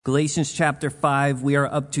Galatians chapter 5, we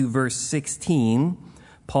are up to verse 16.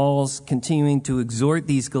 Paul's continuing to exhort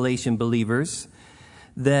these Galatian believers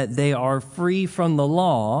that they are free from the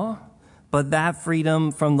law, but that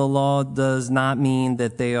freedom from the law does not mean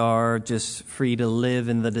that they are just free to live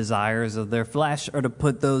in the desires of their flesh or to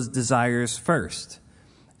put those desires first.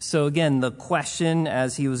 So again, the question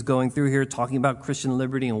as he was going through here, talking about Christian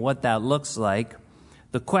liberty and what that looks like,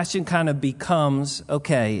 the question kind of becomes,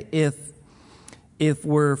 okay, if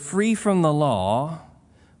we're free from the law,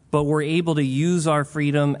 but we're able to use our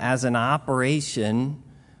freedom as an operation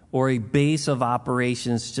or a base of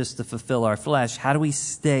operations just to fulfill our flesh, how do we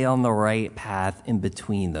stay on the right path in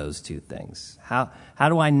between those two things? How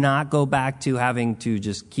do I not go back to having to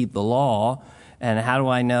just keep the law? And how do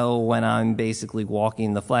I know when I'm basically walking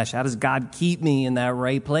in the flesh? How does God keep me in that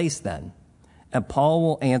right place then? And Paul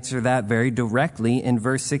will answer that very directly in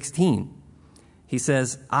verse 16. He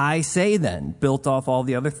says, I say then, built off all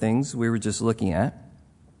the other things we were just looking at,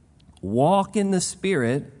 walk in the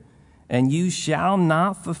Spirit, and you shall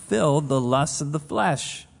not fulfill the lusts of the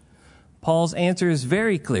flesh. Paul's answer is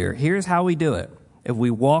very clear. Here's how we do it. If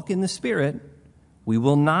we walk in the Spirit, we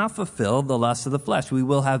will not fulfill the lusts of the flesh. We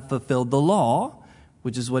will have fulfilled the law,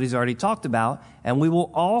 which is what he's already talked about, and we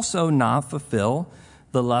will also not fulfill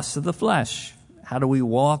the lusts of the flesh. How do we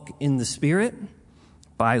walk in the Spirit?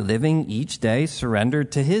 By living each day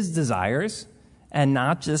surrendered to his desires and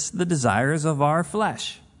not just the desires of our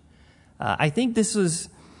flesh. I think this is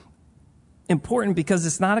important because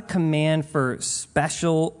it's not a command for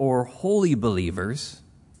special or holy believers,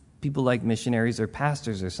 people like missionaries or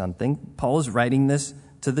pastors or something. Paul is writing this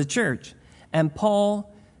to the church. And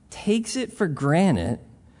Paul takes it for granted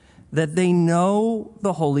that they know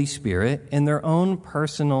the Holy Spirit in their own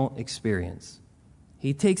personal experience.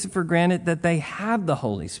 He takes it for granted that they have the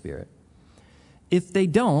Holy Spirit. If they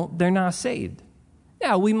don't, they're not saved.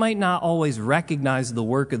 Now, we might not always recognize the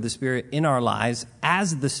work of the Spirit in our lives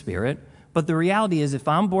as the Spirit, but the reality is if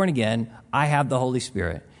I'm born again, I have the Holy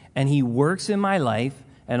Spirit. And he works in my life,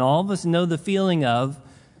 and all of us know the feeling of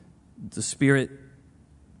the Spirit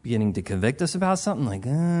beginning to convict us about something like,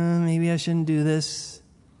 maybe I shouldn't do this.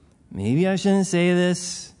 Maybe I shouldn't say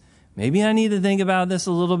this. Maybe I need to think about this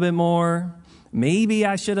a little bit more. Maybe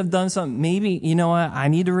I should have done something. Maybe, you know what? I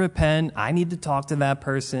need to repent. I need to talk to that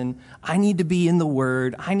person. I need to be in the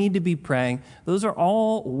Word. I need to be praying. Those are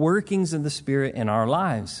all workings of the Spirit in our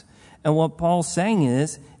lives. And what Paul's saying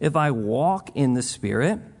is, if I walk in the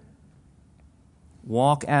Spirit,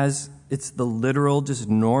 walk as it's the literal, just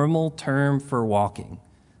normal term for walking,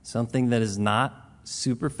 something that is not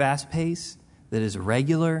super fast-paced, that is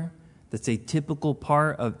regular, that's a typical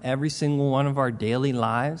part of every single one of our daily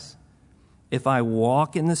lives. If I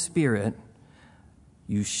walk in the Spirit,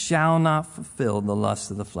 you shall not fulfill the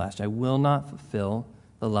lust of the flesh. I will not fulfill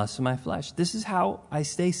the lust of my flesh. This is how I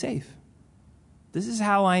stay safe. This is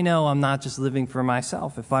how I know I'm not just living for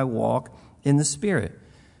myself if I walk in the Spirit.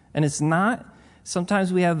 And it's not,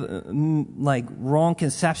 sometimes we have wrong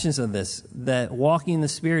conceptions of this, that walking in the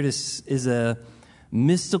Spirit is a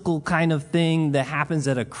mystical kind of thing that happens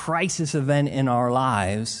at a crisis event in our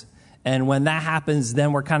lives. And when that happens,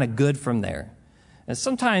 then we're kind of good from there. And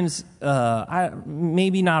sometimes,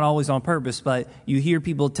 maybe not always on purpose, but you hear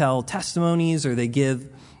people tell testimonies or they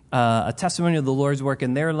give a testimony of the Lord's work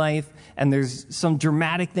in their life, and there's some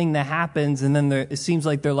dramatic thing that happens, and then it seems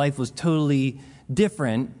like their life was totally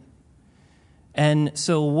different. And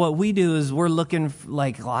so what we do is we're looking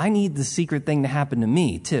I need the secret thing to happen to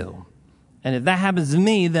me too. And if that happens to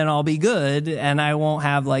me, then I'll be good, and I won't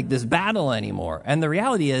have this battle anymore. And the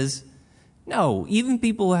reality is, no, even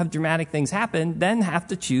people who have dramatic things happen then have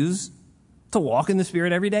to choose to walk in the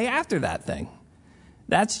Spirit every day after that thing.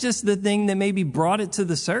 That's just the thing that maybe brought it to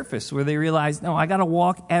the surface where they realized, no, I got to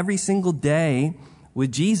walk every single day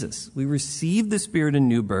with Jesus. We received the Spirit in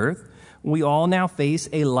new birth. We all now face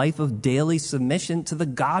a life of daily submission to the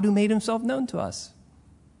God who made himself known to us,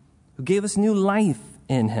 who gave us new life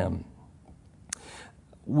in him.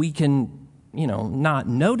 We can, not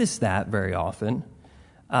notice that very often.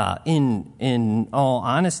 In all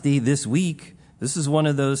honesty, this week, this is one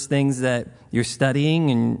of those things that you're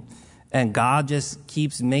studying and God just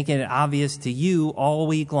keeps making it obvious to you all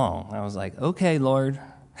week long. I was like, okay, Lord,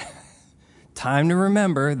 time to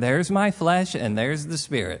remember, there's my flesh and there's the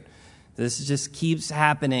Spirit. This just keeps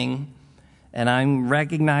happening, and I'm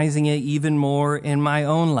recognizing it even more in my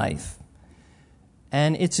own life.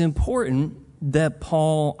 And it's important that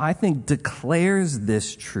Paul, I think, declares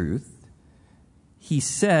this truth. He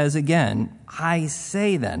says, again, I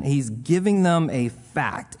say then. He's giving them a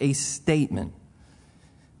fact, a statement.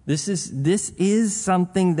 This is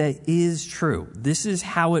something that is true. This is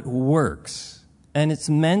how it works. And it's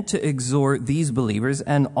meant to exhort these believers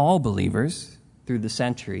and all believers through the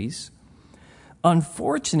centuries.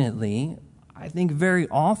 Unfortunately, I think very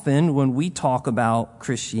often when we talk about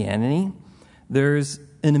Christianity, there's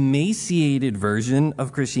an emaciated version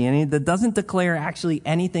of Christianity that doesn't declare actually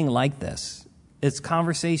anything like this. Its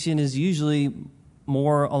conversation is usually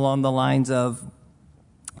more along the lines of,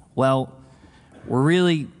 well,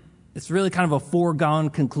 it's really kind of a foregone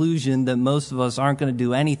conclusion that most of us aren't going to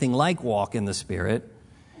do anything like walk in the Spirit,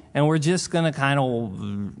 and we're just going to kind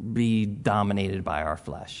of be dominated by our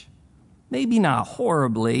flesh. Maybe not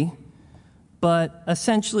horribly, but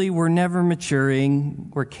essentially we're never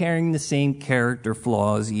maturing. We're carrying the same character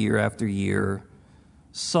flaws year after year.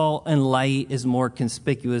 Salt and light is more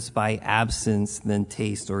conspicuous by absence than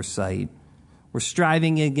taste or sight. We're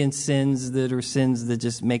striving against sins that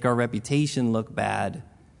just make our reputation look bad.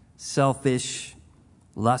 Selfish,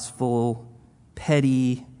 lustful,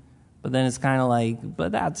 petty. But then it's kind of like,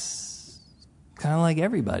 but that's kind of like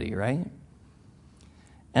everybody, right?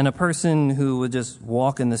 And a person who would just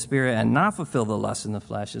walk in the Spirit and not fulfill the lust in the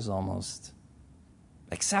flesh is almost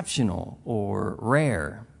exceptional or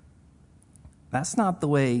rare. That's not the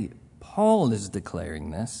way Paul is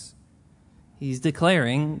declaring this. He's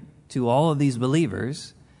declaring to all of these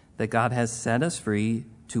believers that God has set us free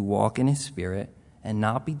to walk in His Spirit and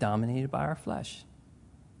not be dominated by our flesh.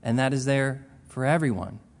 And that is there for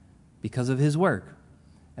everyone because of His work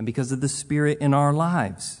and because of the Spirit in our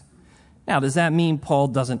lives. Now, does that mean Paul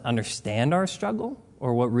doesn't understand our struggle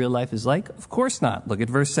or what real life is like? Of course not. Look at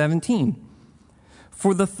verse 17.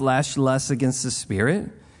 For the flesh lusts against the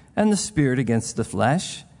Spirit, and the Spirit against the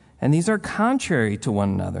flesh, and these are contrary to one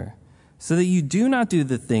another, so that you do not do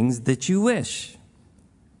the things that you wish.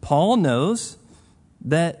 Paul knows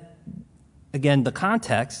that, again, the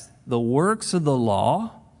context, the works of the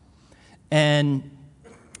law and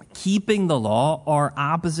keeping the law are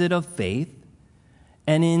opposite of faith.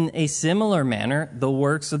 And in a similar manner, the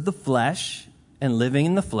works of the flesh and living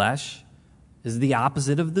in the flesh is the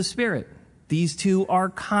opposite of the Spirit. These two are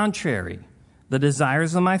contrary. The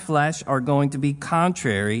desires of my flesh are going to be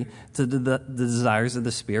contrary to the desires of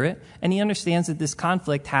the Spirit. And he understands that this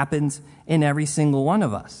conflict happens in every single one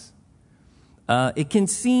of us. It can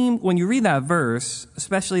seem, when you read that verse,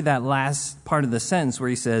 especially that last part of the sentence where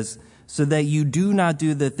he says, so that you do not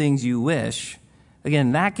do the things you wish,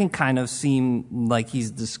 again, that can kind of seem like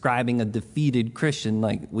he's describing a defeated Christian,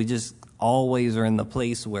 like we just always are in the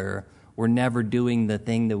place where we're never doing the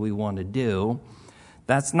thing that we want to do.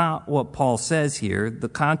 That's not what Paul says here. The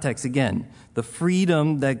context, again, the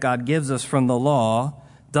freedom that God gives us from the law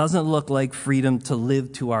doesn't look like freedom to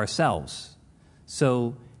live to ourselves.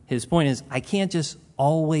 So his point is, I can't just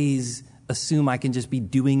always assume I can just be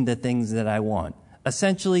doing the things that I want.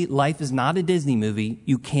 Essentially, life is not a Disney movie.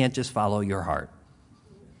 You can't just follow your heart.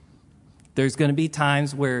 There's going to be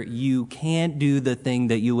times where you can't do the thing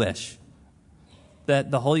that you wish.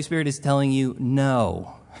 That the Holy Spirit is telling you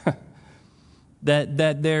no.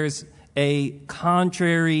 that there's a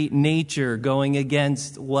contrary nature going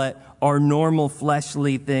against what our normal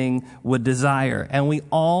fleshly thing would desire. And we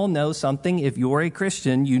all know something. If you're a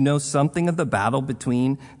Christian, you know something of the battle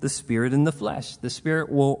between the Spirit and the flesh. The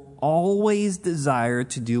Spirit will always desire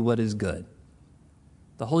to do what is good.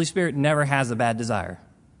 The Holy Spirit never has a bad desire.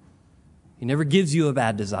 He never gives you a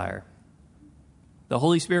bad desire. The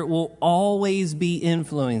Holy Spirit will always be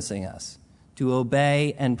influencing us to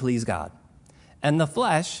obey and please God. And the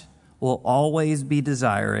flesh will always be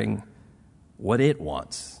desiring what it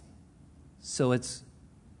wants. So it's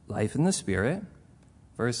life in the Spirit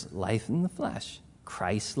versus life in the flesh.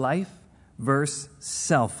 Christ life versus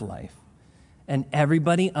self-life. And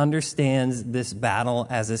everybody understands this battle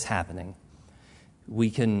as it's happening.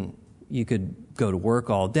 You could go to work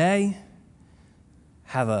all day,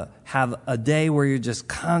 have a day where you're just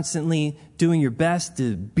constantly doing your best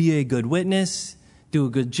to be a good witness, do a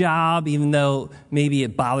good job, even though maybe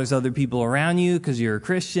it bothers other people around you because you're a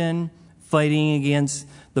Christian, fighting against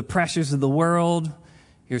the pressures of the world.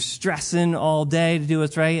 You're stressing all day to do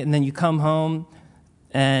what's right, and then you come home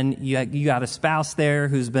and you got a spouse there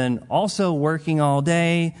who's been also working all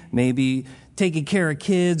day, maybe taking care of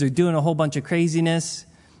kids or doing a whole bunch of craziness.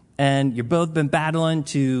 And you've both been battling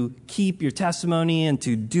to keep your testimony and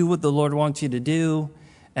to do what the Lord wants you to do.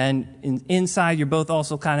 And inside, you're both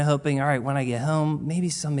also kind of hoping, all right, when I get home, maybe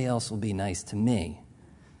somebody else will be nice to me.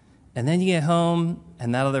 And then you get home,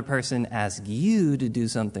 and that other person asks you to do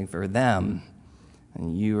something for them.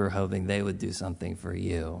 And you are hoping they would do something for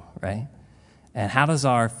you, right? And how does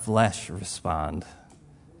our flesh respond?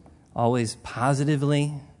 Always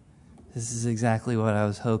positively, this is exactly what I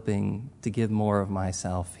was hoping to give more of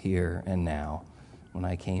myself here and now when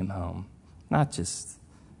I came home. Not just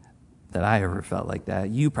that I ever felt like that.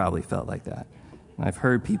 You probably felt like that. And I've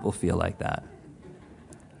heard people feel like that.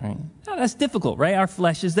 Right? Now, that's difficult, right? Our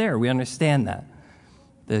flesh is there. We understand that.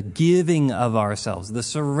 The giving of ourselves, the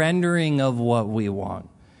surrendering of what we want.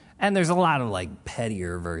 And there's a lot of like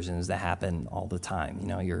pettier versions that happen all the time. You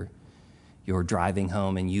know, you're driving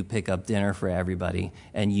home and you pick up dinner for everybody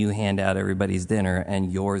and you hand out everybody's dinner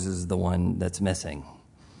and yours is the one that's missing.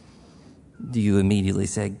 Do you immediately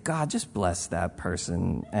say, God, just bless that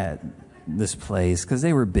person at this place because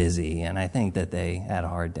they were busy and I think that they had a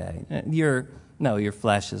hard day? Your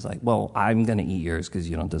flesh is like, well, I'm going to eat yours because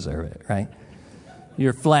you don't deserve it, right?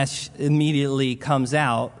 Your flesh immediately comes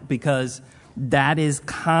out because that is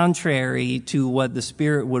contrary to what the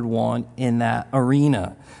Spirit would want in that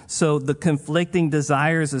arena. So the conflicting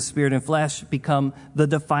desires of spirit and flesh become the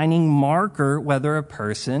defining marker whether a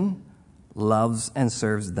person loves and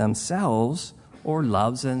serves themselves or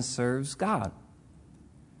loves and serves God.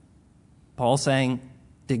 Paul's saying,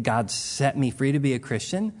 did God set me free to be a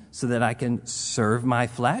Christian so that I can serve my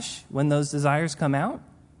flesh when those desires come out?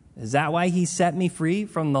 Is that why he set me free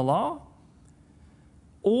from the law?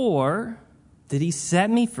 Or did he set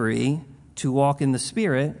me free to walk in the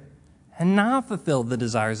Spirit and not fulfill the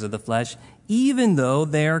desires of the flesh, even though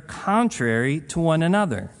they are contrary to one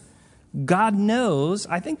another? God knows,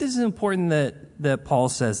 I think this is important that Paul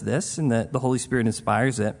says this and that the Holy Spirit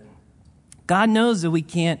inspires it. God knows that we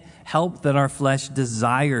can't help that our flesh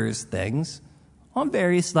desires things on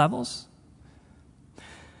various levels.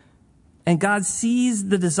 And God sees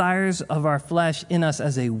the desires of our flesh in us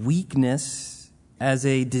as a weakness, as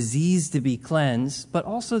a disease to be cleansed, but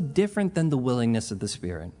also different than the willingness of the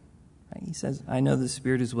Spirit. Right? He says, I know the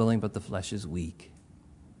Spirit is willing, but the flesh is weak.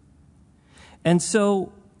 And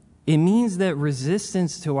so it means that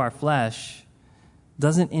resistance to our flesh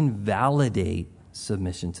doesn't invalidate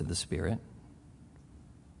submission to the Spirit.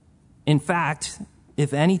 In fact,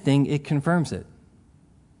 if anything, it confirms it.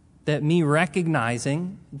 That me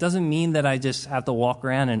recognizing doesn't mean that I just have to walk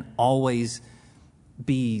around and always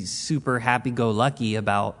be super happy-go-lucky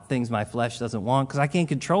about things my flesh doesn't want, because I can't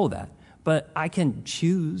control that. But I can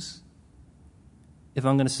choose if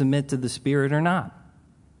I'm going to submit to the Spirit or not.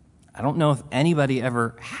 I don't know if anybody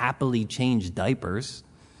ever happily changed diapers,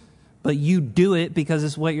 but you do it because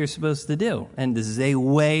it's what you're supposed to do. And this is a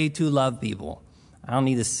way to love people. I don't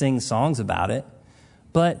need to sing songs about it,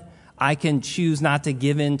 but I can choose not to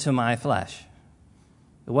give in to my flesh.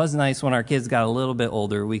 It was nice when our kids got a little bit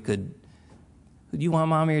older, we could, do you want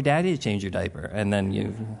mom or your daddy to change your diaper? And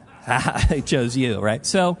then they chose you, right?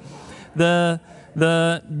 So the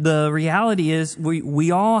reality is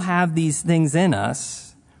we all have these things in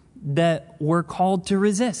us that we're called to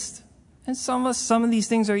resist. And some of these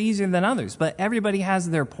things are easier than others, but everybody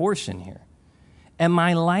has their portion here. And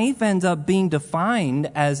my life ends up being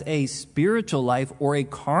defined as a spiritual life or a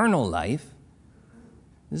carnal life.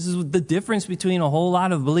 This is the difference between a whole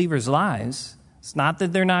lot of believers' lives. It's not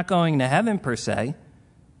that they're not going to heaven per se,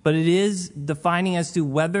 but it is defining as to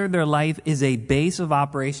whether their life is a base of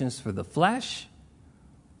operations for the flesh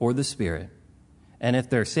or the Spirit. And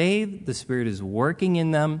if they're saved, the Spirit is working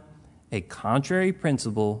in them a contrary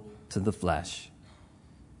principle to the flesh.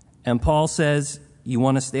 And Paul says, you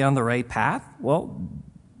want to stay on the right path? Well,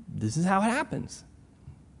 this is how it happens.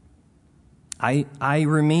 I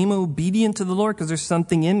remain obedient to the Lord because there's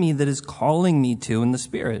something in me that is calling me to in the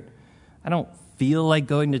Spirit. I don't feel like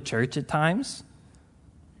going to church at times.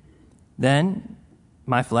 Then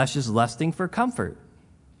my flesh is lusting for comfort.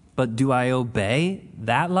 But do I obey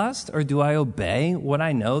that lust, or do I obey what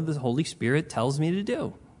I know the Holy Spirit tells me to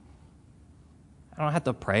do? I don't have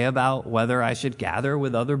to pray about whether I should gather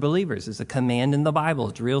with other believers. It's a command in the Bible.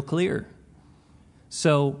 It's real clear.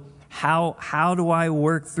 So how do I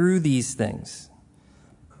work through these things?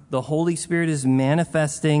 The Holy Spirit is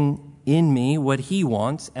manifesting in me what He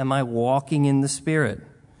wants. Am I walking in the Spirit?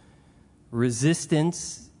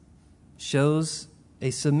 Resistance shows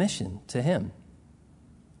a submission to Him.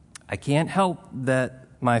 I can't help that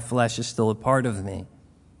my flesh is still a part of me,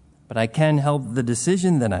 but I can help the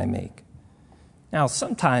decision that I make. Now,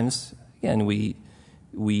 sometimes, again,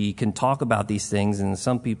 we can talk about these things, and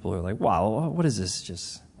some people are like, wow, what is this?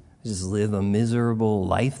 Just live a miserable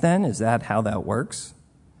life then? Is that how that works?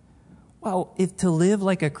 Well, if to live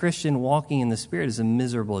like a Christian walking in the Spirit is a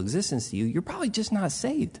miserable existence to you, you're probably just not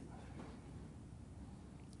saved.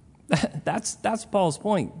 That's Paul's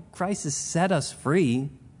point. Christ has set us free,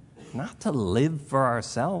 not to live for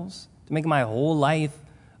ourselves, to make my whole life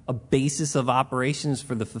a basis of operations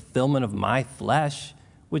for the fulfillment of my flesh,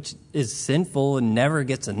 which is sinful and never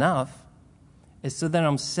gets enough, is so that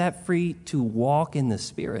I'm set free to walk in the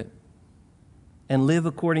Spirit and live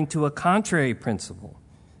according to a contrary principle.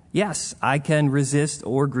 Yes, I can resist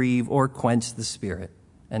or grieve or quench the Spirit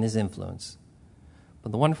and his influence.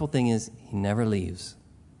 But the wonderful thing is he never leaves.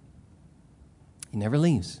 He never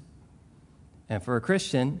leaves. And for a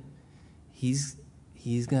Christian, he's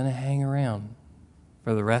going to hang around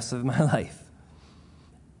for the rest of my life.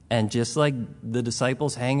 And just like the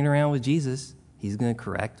disciples hanging around with Jesus, he's going to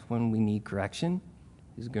correct when we need correction.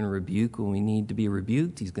 He's going to rebuke when we need to be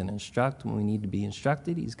rebuked. He's going to instruct when we need to be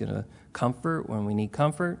instructed. He's going to comfort when we need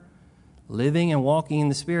comfort. Living and walking in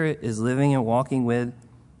the Spirit is living and walking with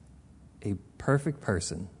a perfect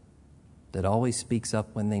person that always speaks up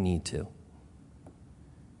when they need to.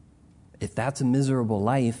 If that's a miserable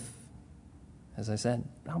life, as I said,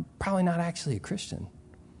 I'm probably not actually a Christian.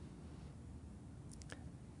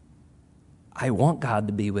 I want God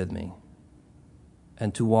to be with me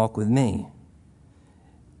and to walk with me.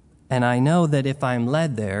 And I know that if I'm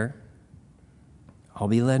led there, I'll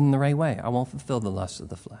be led in the right way. I won't fulfill the lust of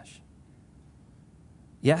the flesh.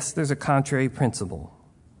 Yes, there's a contrary principle,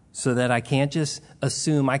 so that I can't just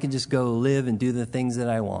assume I can just go live and do the things that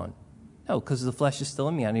I want. No, because the flesh is still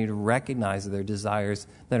in me. I need to recognize there are desires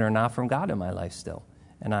that are not from God in my life still,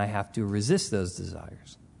 and I have to resist those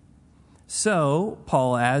desires. So,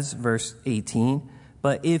 Paul adds, verse 18,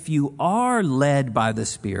 but if you are led by the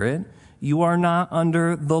Spirit, you are not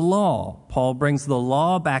under the law. Paul brings the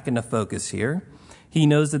law back into focus here. He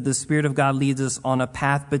knows that the Spirit of God leads us on a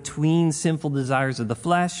path between sinful desires of the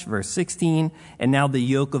flesh, verse 16, and now the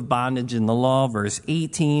yoke of bondage in the law, verse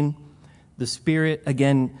 18. The Spirit,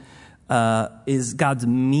 again, is God's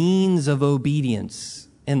means of obedience.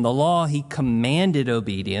 In the law, he commanded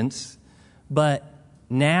obedience, but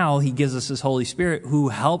now he gives us his Holy Spirit who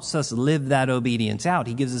helps us live that obedience out.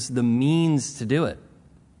 He gives us the means to do it.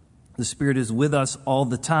 The Spirit is with us all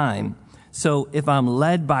the time. So if I'm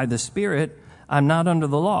led by the Spirit, I'm not under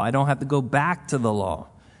the law. I don't have to go back to the law.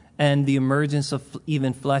 And the emergence of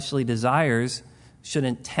even fleshly desires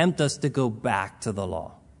shouldn't tempt us to go back to the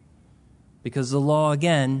law. Because the law,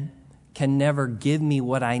 again, can never give me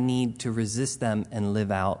what I need to resist them and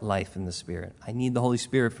live out life in the Spirit. I need the Holy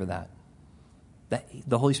Spirit for that.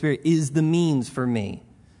 The Holy Spirit is the means for me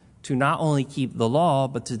to not only keep the law,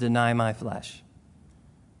 but to deny my flesh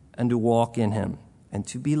and to walk in him and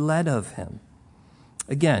to be led of him.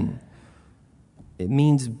 Again, it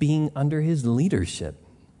means being under his leadership.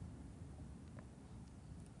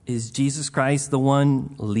 Is Jesus Christ the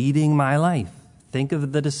one leading my life? Think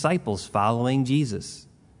of the disciples following Jesus.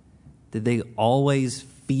 Did they always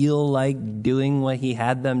feel like doing what he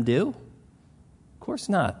had them do? Of course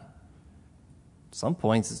not. At some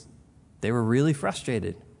points, they were really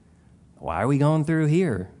frustrated. Why are we going through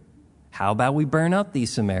here? How about we burn up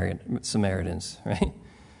these Samaritans, right?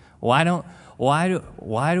 Why do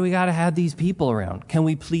we got to have these people around? Can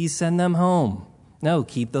we please send them home? No,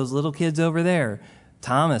 keep those little kids over there.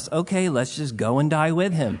 Thomas, okay, let's just go and die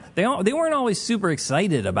with him. They weren't always super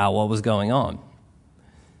excited about what was going on.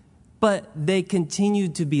 But they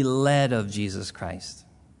continued to be led of Jesus Christ.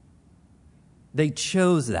 They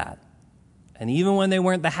chose that. And even when they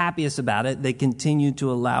weren't the happiest about it, they continued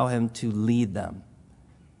to allow him to lead them.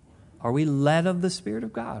 Are we led of the Spirit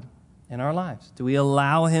of God in our lives? Do we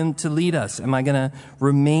allow him to lead us? Am I going to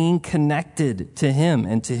remain connected to him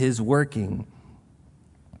and to his working?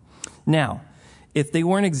 Now, if they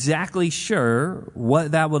weren't exactly sure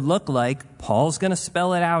what that would look like, Paul's going to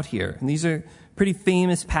spell it out here. And these are pretty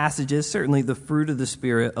famous passages, certainly the fruit of the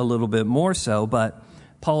Spirit a little bit more so, but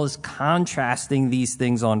Paul is contrasting these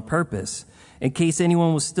things on purpose. In case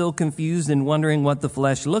anyone was still confused and wondering what the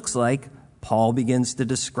flesh looks like, Paul begins to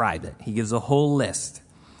describe it. He gives a whole list.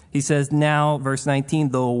 He says, now, verse 19,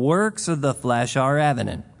 the works of the flesh are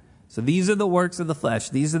evident. So these are the works of the flesh.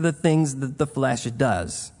 These are the things that the flesh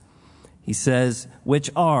does. He says, which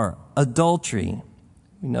are adultery.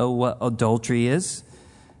 We know what adultery is.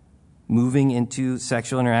 Moving into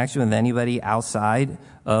sexual interaction with anybody outside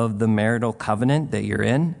of the marital covenant that you're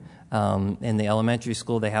in. In the elementary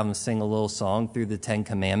school, they have them sing a little song through the 10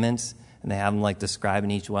 Commandments, and they have them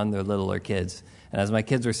describing each one. They're littler kids. And as my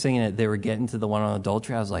kids were singing it, they were getting to the one on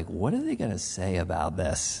adultery. I was like, what are they going to say about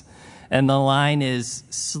this? And the line is,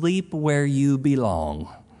 sleep where you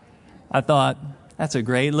belong. I thought, that's a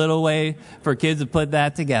great little way for kids to put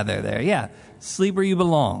that together there. Yeah, sleep where you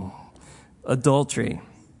belong. Adultery.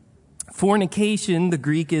 Fornication, the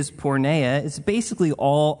Greek is porneia. It's basically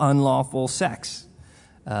all unlawful sex.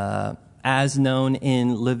 As known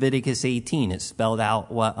in Leviticus 18, it spelled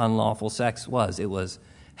out what unlawful sex was. It was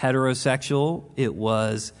heterosexual, it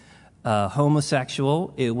was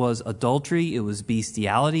homosexual, it was adultery, it was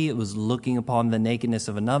bestiality, it was looking upon the nakedness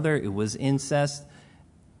of another, it was incest,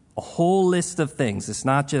 a whole list of things. It's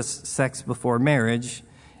not just sex before marriage,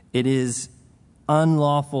 it is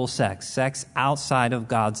unlawful sex, sex outside of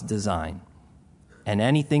God's design, and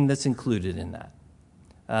anything that's included in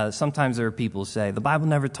that. Sometimes there are people who say, the Bible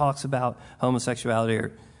never talks about homosexuality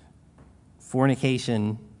or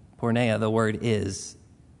fornication, porneia, the word is,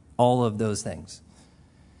 all of those things.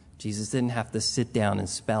 Jesus didn't have to sit down and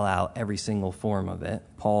spell out every single form of it.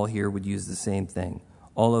 Paul here would use the same thing.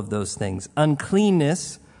 All of those things.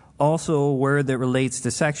 Uncleanness, also a word that relates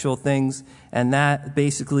to sexual things, and that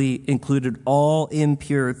basically included all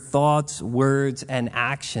impure thoughts, words, and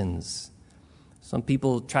actions. Some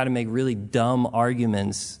people try to make really dumb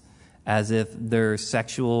arguments as if their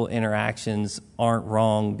sexual interactions aren't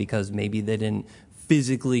wrong because maybe they didn't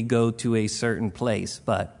physically go to a certain place,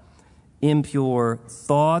 but impure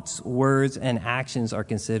thoughts, words, and actions are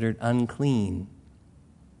considered unclean.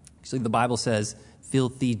 So the Bible says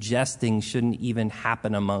filthy jesting shouldn't even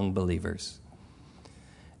happen among believers.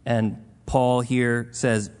 And Paul here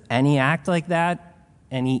says any act like that,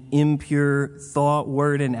 any impure thought,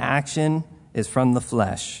 word, and action is from the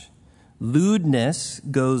flesh. Lewdness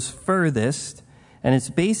goes furthest, and it's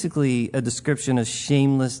basically a description of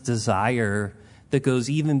shameless desire that goes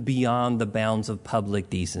even beyond the bounds of public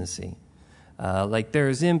decency. Like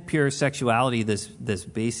there's impure sexuality that's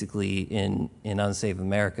basically in unsaved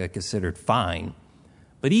America considered fine.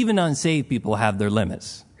 But even unsaved people have their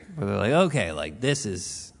limits. Where they're like, okay, like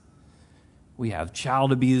we have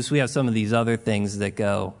child abuse, we have some of these other things that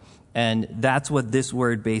go. And that's what this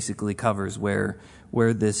word basically covers, where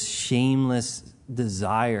this shameless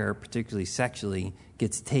desire, particularly sexually,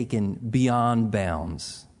 gets taken beyond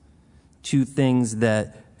bounds to things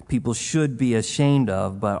that people should be ashamed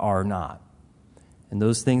of but are not. And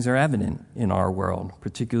those things are evident in our world,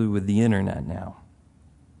 particularly with the internet now.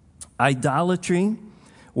 Idolatry,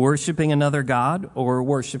 worshiping another god or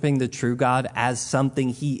worshiping the true God as something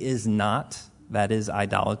he is not, that is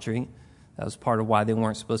idolatry. That was part of why they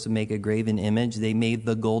weren't supposed to make a graven image. They made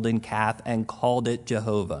the golden calf and called it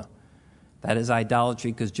Jehovah. That is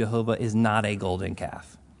idolatry because Jehovah is not a golden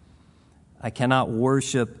calf. I cannot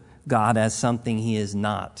worship God as something he is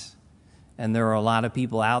not. And there are a lot of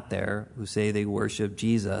people out there who say they worship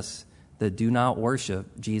Jesus that do not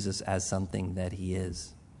worship Jesus as something that he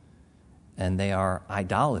is. And they are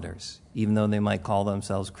idolaters, even though they might call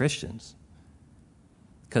themselves Christians,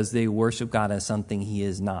 because they worship God as something he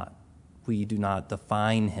is not. We do not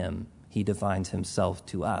define him. He defines himself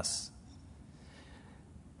to us.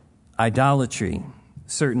 Idolatry,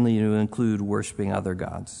 certainly to include worshiping other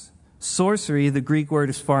gods. Sorcery, the Greek word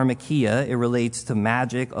is pharmakia. It relates to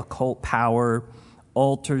magic, occult power,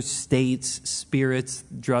 altars, states, spirits.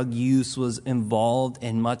 Drug use was involved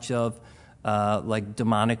in much of like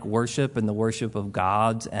demonic worship and the worship of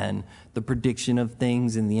gods and the prediction of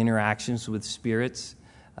things and the interactions with spirits.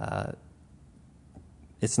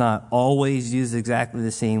 It's not always used exactly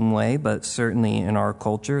the same way, but certainly in our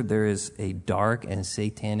culture, there is a dark and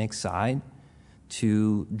satanic side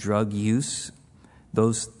to drug use.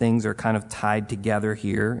 Those things are kind of tied together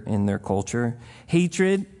here in their culture.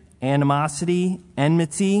 Hatred, animosity,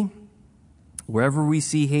 enmity. Wherever we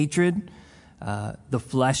see hatred, the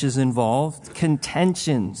flesh is involved.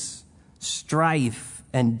 Contentions, strife,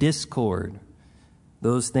 and discord.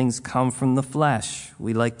 Those things come from the flesh.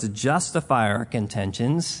 We like to justify our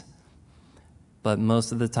contentions, but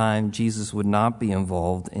most of the time, Jesus would not be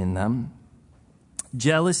involved in them.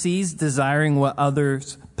 Jealousies, desiring what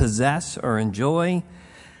others possess or enjoy.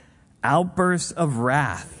 Outbursts of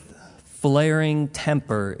wrath, flaring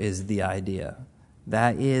temper is the idea.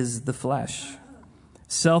 That is the flesh.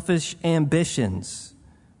 Selfish ambitions.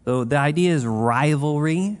 Though the idea is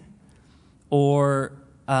rivalry, or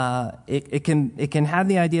it can have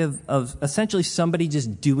the idea of essentially somebody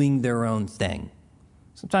just doing their own thing.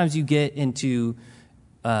 Sometimes you get into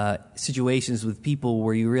situations with people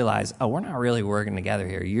where you realize, oh, we're not really working together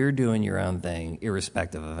here. You're doing your own thing,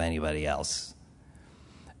 irrespective of anybody else.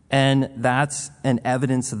 And that's an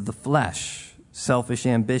evidence of the flesh. Selfish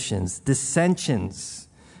ambitions. Dissensions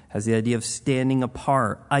has the idea of standing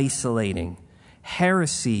apart, isolating.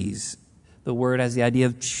 Heresies, the word has the idea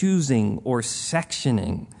of choosing or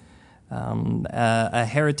sectioning. A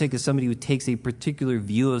heretic is somebody who takes a particular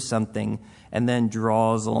view of something and then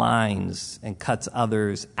draws lines and cuts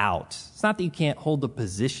others out. It's not that you can't hold a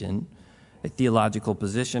position, a theological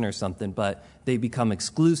position or something, but they become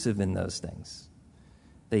exclusive in those things.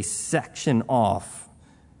 They section off.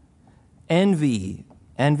 Envy,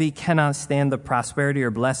 Envy cannot stand the prosperity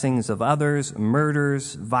or blessings of others,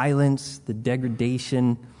 murders, violence, the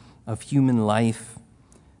degradation of human life.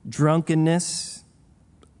 Drunkenness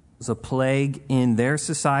is a plague in their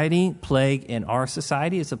society, plague in our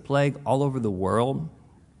society. It's a plague all over the world.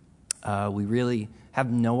 We really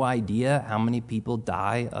have no idea how many people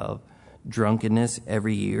die of drunkenness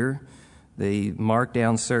every year. They mark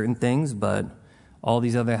down certain things, but all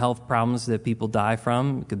these other health problems that people die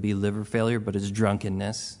from, it could be liver failure, but it's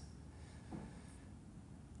drunkenness.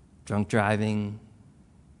 Drunk driving,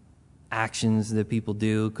 actions that people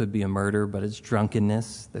do, could be a murder, but it's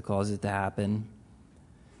drunkenness that causes it to happen.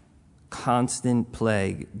 Constant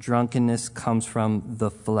plague. Drunkenness comes from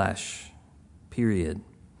the flesh, period.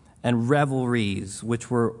 And revelries,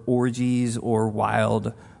 which were orgies or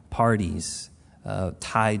wild parties,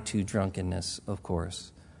 tied to drunkenness, of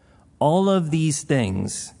course. All of these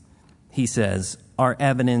things, he says, are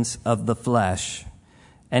evidence of the flesh.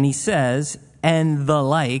 And he says, and the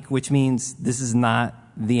like, which means this is not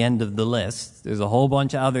the end of the list. There's a whole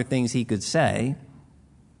bunch of other things he could say.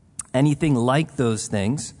 Anything like those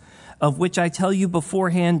things, of which I tell you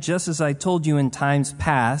beforehand, just as I told you in times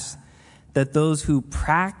past, that those who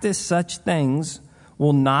practice such things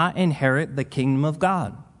will not inherit the kingdom of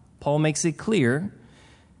God. Paul makes it clear.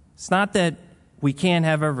 It's not that we can't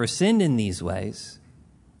have ever sinned in these ways,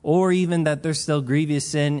 or even that there's still grievous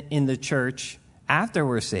sin in the church after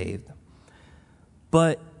we're saved.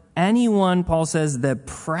 But anyone, Paul says, that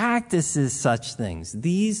practices such things,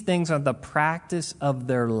 these things are the practice of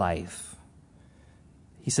their life.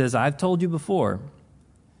 He says, I've told you before,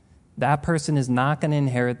 that person is not going to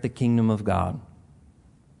inherit the kingdom of God.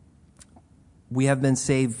 We have been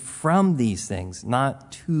saved from these things,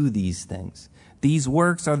 not to these things. These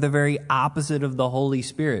works are the very opposite of the Holy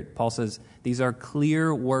Spirit. Paul says these are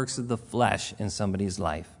clear works of the flesh in somebody's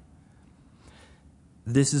life.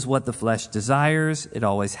 This is what the flesh desires. It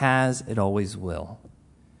always has. It always will.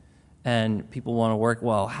 And people want to work,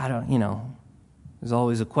 well, there's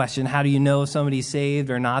always a question, how do you know if somebody's saved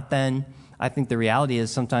or not then? I think the reality is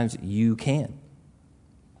sometimes you can't.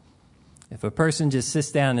 If a person just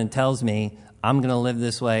sits down and tells me, I'm going to live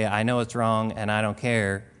this way, I know it's wrong, and I don't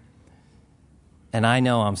care, and I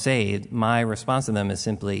know I'm saved, my response to them is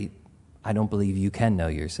simply, I don't believe you can know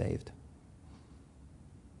you're saved.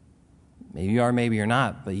 Maybe you are, maybe you're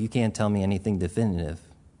not, but you can't tell me anything definitive,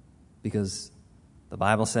 because the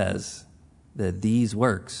Bible says that these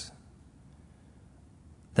works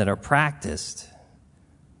that are practiced,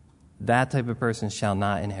 that type of person shall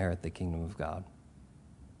not inherit the kingdom of God.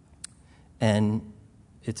 And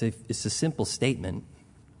it's a simple statement.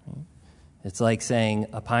 It's like saying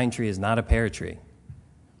a pine tree is not a pear tree.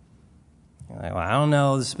 You're like, well, I don't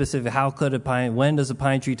know the specific, when does a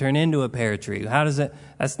pine tree turn into a pear tree? How does it,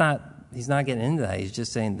 he's not getting into that. He's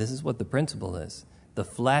just saying this is what the principle is. The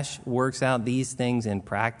flesh works out these things in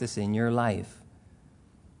practice in your life.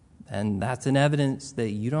 And that's an evidence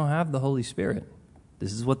that you don't have the Holy Spirit.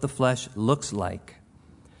 This is what the flesh looks like.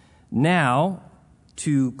 Now,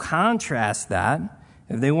 to contrast that,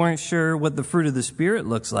 if they weren't sure what the fruit of the Spirit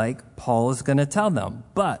looks like, Paul is going to tell them.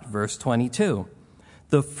 But, verse 22,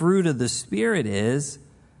 the fruit of the Spirit is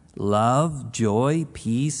love, joy,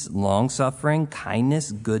 peace, longsuffering,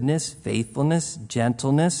 kindness, goodness, faithfulness,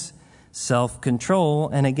 gentleness, self-control,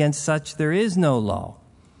 and against such there is no law.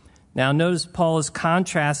 Now, notice Paul is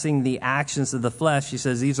contrasting the actions of the flesh. He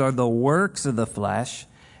says these are the works of the flesh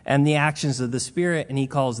and the actions of the Spirit, and he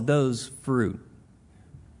calls those fruit.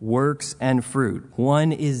 Works and fruit.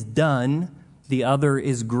 One is done, the other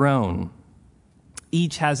is grown.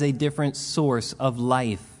 Each has a different source of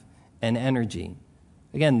life and energy.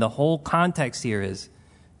 Again, the whole context here is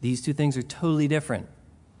these two things are totally different.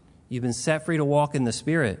 You've been set free to walk in the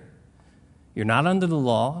Spirit. You're not under the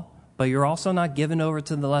law, but you're also not given over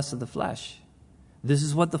to the lust of the flesh. This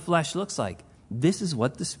is what the flesh looks like. This is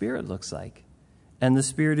what the Spirit looks like. And the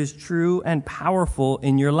Spirit is true and powerful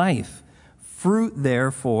in your life. Fruit,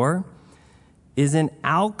 therefore, is an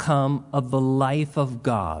outcome of the life of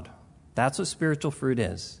God. That's what spiritual fruit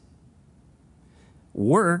is.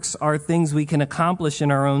 Works are things we can accomplish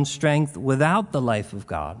in our own strength without the life of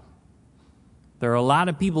God. There are a lot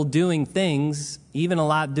of people doing things, even a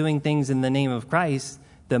lot doing things in the name of Christ,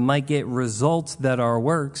 that might get results that are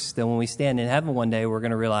works, that when we stand in heaven one day, we're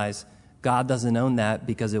going to realize God doesn't own that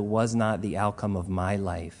because it was not the outcome of my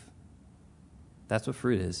life. That's what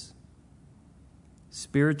fruit is.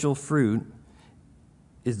 Spiritual fruit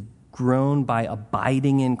is grown by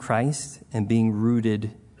abiding in Christ and being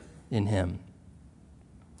rooted in Him.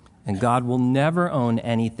 And God will never own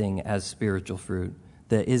anything as spiritual fruit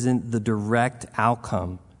that isn't the direct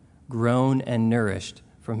outcome grown and nourished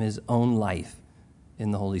from his own life in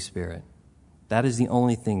the Holy Spirit. That is the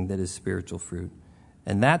only thing that is spiritual fruit.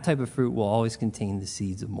 And that type of fruit will always contain the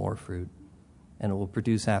seeds of more fruit, and it will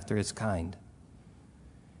produce after its kind.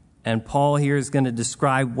 And Paul here is going to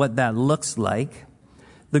describe what that looks like.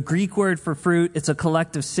 The Greek word for fruit, it's a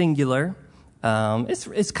collective singular.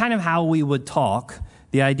 It's kind of how we would talk.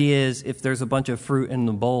 The idea is if there's a bunch of fruit in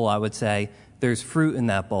the bowl, I would say, there's fruit in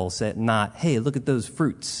that bowl, not, hey, look at those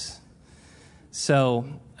fruits. So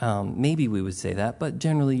maybe we would say that, but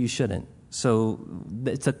generally you shouldn't. So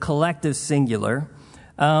it's a collective singular.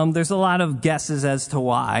 There's a lot of guesses as to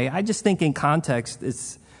why. I just think in context,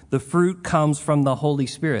 it's the fruit comes from the Holy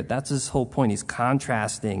Spirit. That's his whole point. He's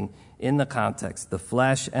contrasting in the context, the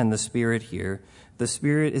flesh and the Spirit here. The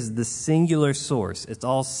Spirit is the singular source. It's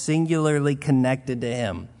all singularly connected to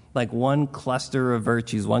him, like one cluster of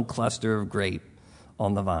virtues, one cluster of grape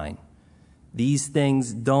on the vine. These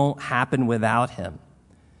things don't happen without him.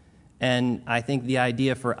 And I think the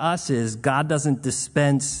idea for us is God doesn't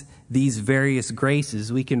dispense these various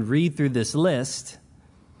graces. We can read through this list,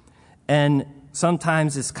 and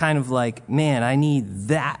sometimes it's kind of like, man, I need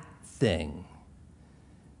that thing.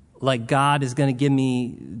 Like God is going to give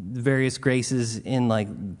me various graces in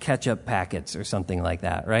like ketchup packets or something like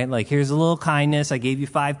that, right? Like, here's a little kindness. I gave you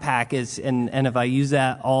 5 packets, and if I use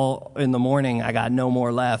that all in the morning, I got no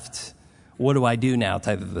more left. What do I do now?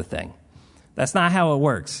 Type of a thing. That's not how it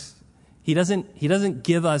works. He doesn't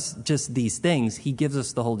give us just these things. He gives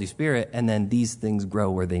us the Holy Spirit, and then these things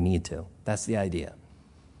grow where they need to. That's the idea.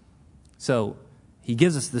 So he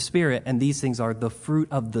gives us the Spirit, and these things are the fruit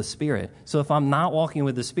of the Spirit. So if I'm not walking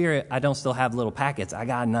with the Spirit, I don't still have little packets. I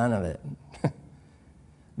got none of it.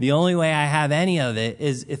 The only way I have any of it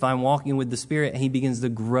is if I'm walking with the Spirit, and he begins to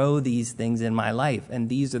grow these things in my life. And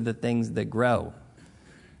these are the things that grow.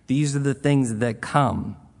 These are the things that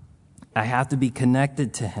come. I have to be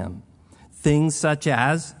connected to him. Things such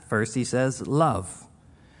as, first he says, love,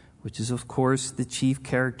 which is, of course, the chief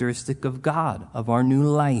characteristic of God, of our new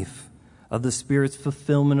life, of the Spirit's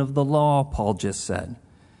fulfillment of the law, Paul just said.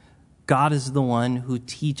 God is the one who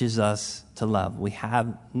teaches us to love. We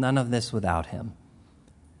have none of this without him.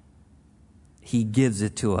 He gives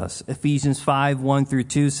it to us. Ephesians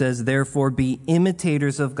 5:1-2 says, therefore be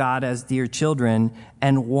imitators of God as dear children,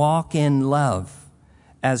 and walk in love,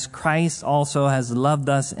 as Christ also has loved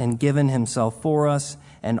us and given himself for us,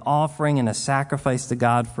 an offering and a sacrifice to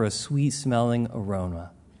God for a sweet-smelling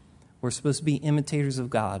aroma. We're supposed to be imitators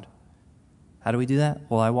of God. How do we do that?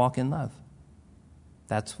 Well, I walk in love.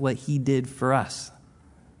 That's what he did for us.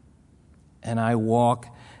 And I walk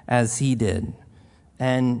as he did.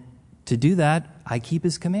 And to do that, I keep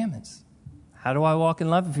his commandments. How do I walk in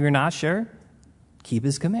love? If you're not sure, keep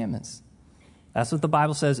his commandments. That's what the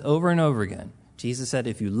Bible says over and over again. Jesus said,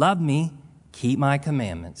 if you love me, keep my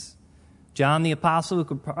commandments. John the Apostle, who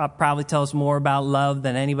could probably tell us more about love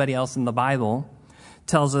than anybody else in the Bible,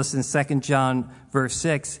 tells us in 2 John verse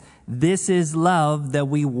 6, this is love, that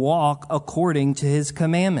we walk according to his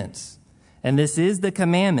commandments. And this is the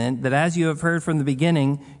commandment that, as you have heard from the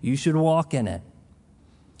beginning, you should walk in it.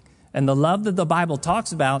 And the love that the Bible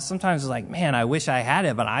talks about sometimes is like, man, I wish I had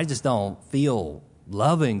it, but I just don't feel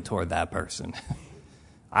loving toward that person.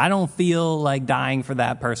 I don't feel like dying for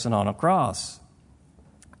that person on a cross.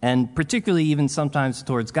 And particularly even sometimes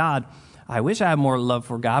towards God, I wish I had more love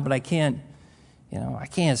for God, but I can't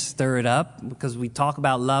stir it up, because we talk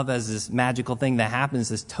about love as this magical thing that happens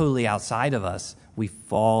that's totally outside of us. We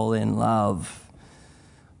fall in love,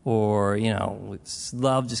 or,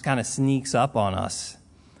 love just kind of sneaks up on us.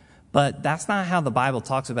 But that's not how the Bible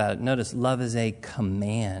talks about it. Notice, love is a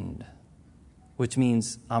command, which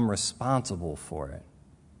means I'm responsible for it.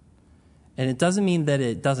 And it doesn't mean that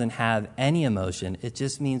it doesn't have any emotion. It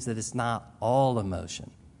just means that it's not all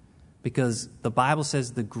emotion. Because the Bible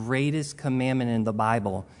says the greatest commandment in the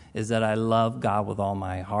Bible is that I love God with all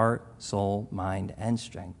my heart, soul, mind, and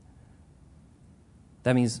strength.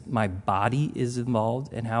 That means my body is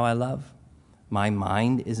involved in how I love. My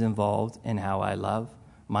mind is involved in how I love.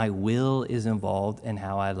 My will is involved in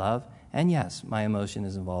how I love. And yes, my emotion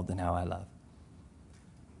is involved in how I love.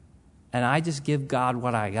 And I just give God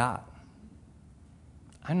what I got.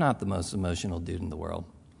 I'm not the most emotional dude in the world.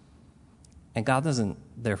 And God doesn't,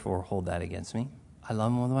 therefore, hold that against me. I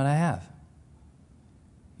love him with what I have.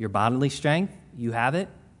 Your bodily strength, you have it.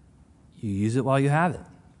 You use it while you have it.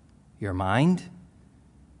 Your mind,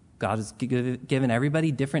 God has given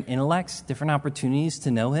everybody different intellects, different opportunities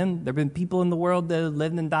to know him. There have been people in the world that have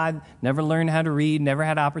lived and died, never learned how to read, never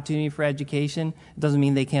had opportunity for education. It doesn't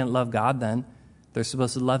mean they can't love God then. They're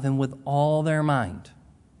supposed to love him with all their mind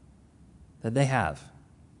that they have.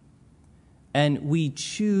 And we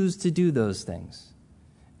choose to do those things.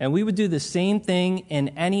 And we would do the same thing in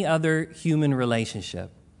any other human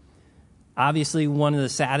relationship. Obviously, one of the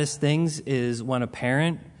saddest things is when a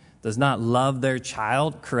parent does not love their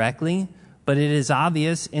child correctly, but it is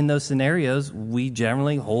obvious in those scenarios, we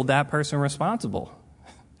generally hold that person responsible.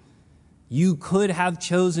 You could have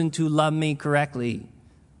chosen to love me correctly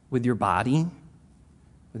with your body,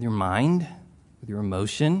 with your mind, with your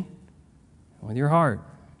emotion, and with your heart.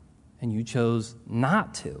 And you chose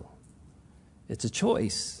not to. It's a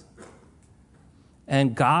choice.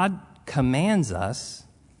 And God commands us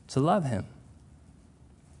to love him.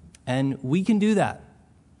 And we can do that.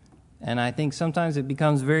 And I think sometimes it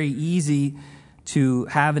becomes very easy to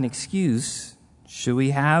have an excuse. Should we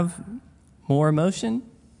have more emotion?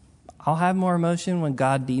 I'll have more emotion when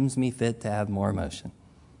God deems me fit to have more emotion.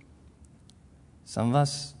 Some of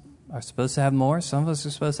us are supposed to have more. Some of us are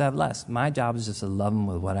supposed to have less. My job is just to love him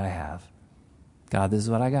with what I have. God, this is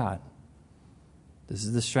what I got. This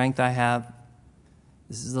is the strength I have.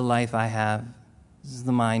 This is the life I have. This is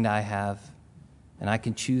the mind I have. And I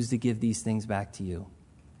can choose to give these things back to you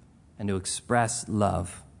and to express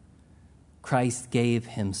love. Christ gave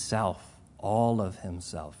himself, all of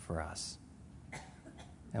himself for us.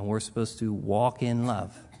 And we're supposed to walk in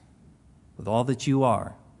love with all that you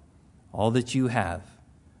are, all that you have.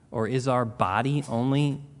 Or is our body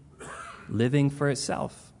only living for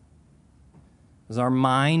itself? Is our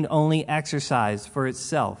mind only exercised for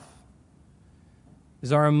itself?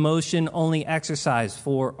 Is our emotion only exercised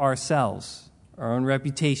for ourselves, our own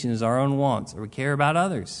reputations, our own wants, or we care about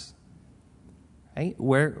others? Right?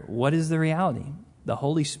 What is the reality? The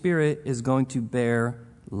Holy Spirit is going to bear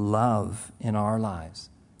love in our lives.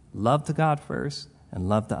 Love to God first and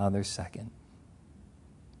love to others second.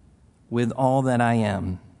 With all that I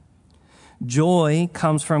am. Joy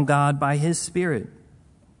comes from God by his Spirit.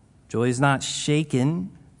 Joy is not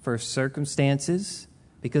shaken for circumstances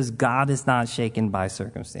because God is not shaken by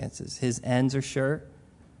circumstances. His ends are sure,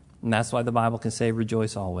 and that's why the Bible can say,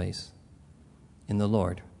 rejoice always in the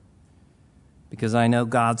Lord. Because I know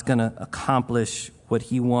God's going to accomplish what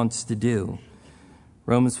he wants to do.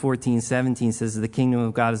 Romans 14:17 says, the kingdom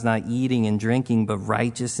of God is not eating and drinking, but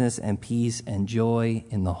righteousness and peace and joy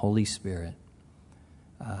in the Holy Spirit.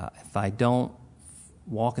 If I don't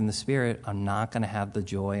walk in the Spirit, I'm not going to have the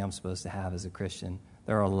joy I'm supposed to have as a Christian.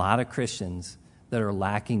 There are a lot of Christians that are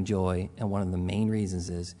lacking joy, and one of the main reasons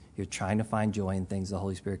is you're trying to find joy in things the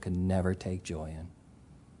Holy Spirit could never take joy in.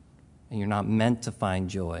 And you're not meant to find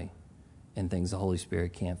joy in things the Holy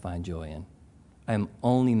Spirit can't find joy in. I am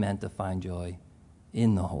only meant to find joy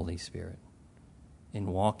in the Holy Spirit, in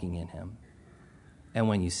walking in him. And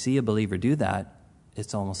when you see a believer do that,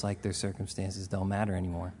 it's almost like their circumstances don't matter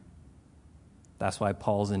anymore. That's why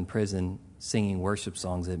Paul's in prison singing worship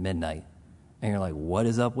songs at midnight. And you're like, what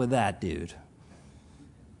is up with that, dude?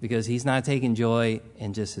 Because he's not taking joy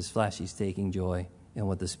in just his flesh. He's taking joy in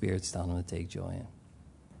what the Spirit's telling him to take joy in.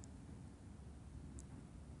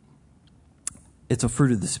 It's a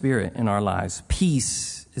fruit of the Spirit in our lives.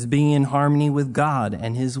 Peace is being in harmony with God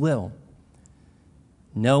and his will.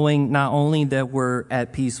 Knowing not only that we're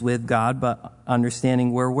at peace with God, but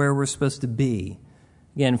understanding where we're supposed to be.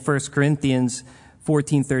 Again, 1 Corinthians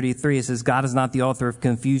 14:33, it says, God is not the author of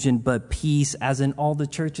confusion, but peace, as in all the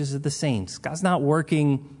churches of the saints. God's not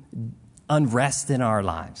working unrest in our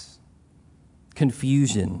lives.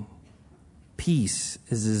 Confusion. Peace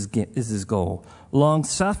is his goal.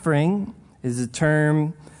 Long-suffering is a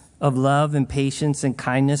term of love and patience and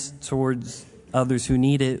kindness towards others who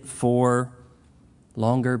need it for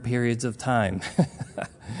longer periods of time.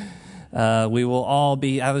 We will all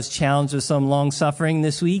be, I was challenged with some long-suffering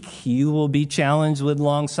this week. You will be challenged with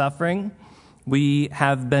long-suffering. We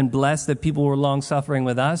have been blessed that people were long-suffering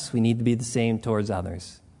with us. We need to be the same towards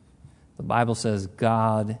others. The Bible says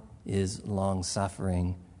God is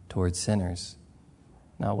long-suffering towards sinners,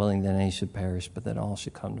 not willing that any should perish, but that all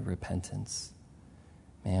should come to repentance.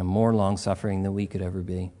 Man, more long-suffering than we could ever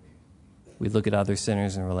be. We look at other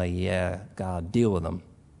sinners and we're like, yeah, God, deal with them.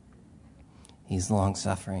 He's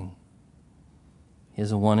long-suffering. He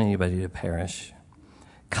doesn't want anybody to perish.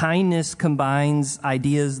 Kindness combines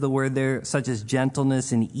ideas, the word there, such as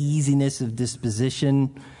gentleness and easiness of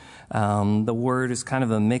disposition. The word is kind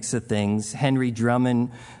of a mix of things. Henry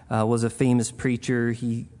Drummond was a famous preacher.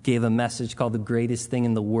 He gave a message called The Greatest Thing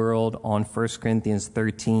in the World on 1 Corinthians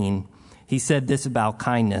 13. He said this about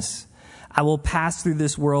kindness. I will pass through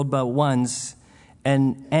this world but once,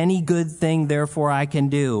 and any good thing therefore I can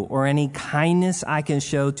do, or any kindness I can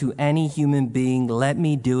show to any human being, let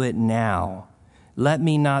me do it now. Let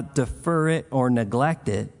me not defer it or neglect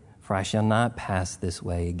it, for I shall not pass this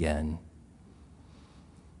way again.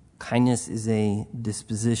 Kindness is a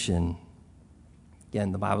disposition.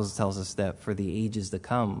 Again, the Bible tells us that for the ages to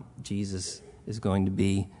come, Jesus is going to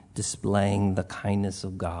be displaying the kindness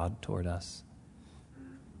of God toward us.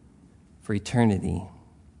 For eternity,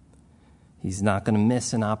 he's not going to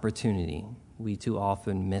miss an opportunity. We too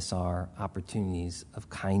often miss our opportunities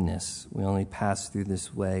of kindness. We only pass through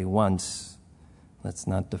this way once. Let's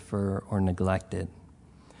not defer or neglect it.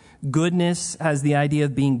 Goodness has the idea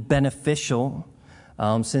of being beneficial.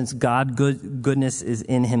 Since goodness is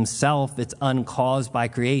in himself, it's uncaused by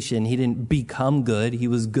creation. He didn't become good. He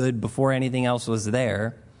was good before anything else was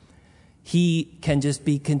there. He can just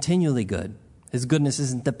be continually good. His goodness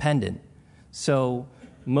isn't dependent. So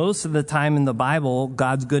most of the time in the Bible,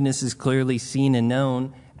 God's goodness is clearly seen and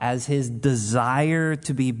known as his desire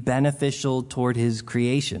to be beneficial toward his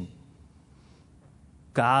creation.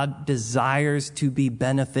 God desires to be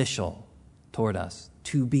beneficial toward us,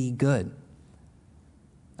 to be good.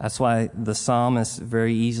 That's why the psalmist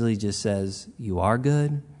very easily just says, you are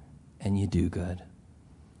good and you do good.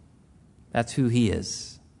 That's who he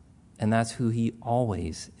is. And that's who he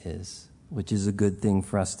always is, which is a good thing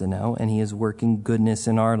for us to know. And he is working goodness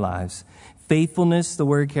in our lives. Faithfulness, the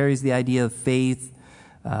word carries the idea of faith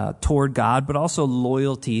toward God, but also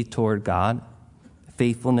loyalty toward God.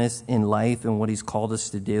 Faithfulness in life and what he's called us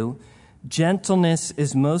to do. Gentleness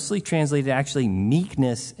is mostly translated actually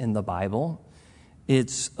meekness in the Bible.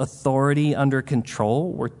 It's authority under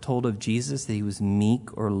control. We're told of Jesus that he was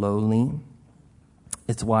meek or lowly.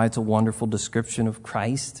 It's why it's a wonderful description of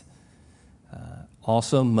Christ.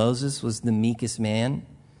 Also, Moses was the meekest man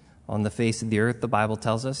on the face of the earth, the Bible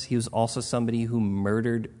tells us. He was also somebody who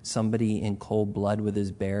murdered somebody in cold blood with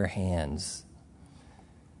his bare hands.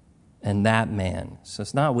 And that man, so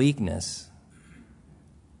it's not weakness,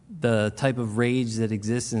 the type of rage that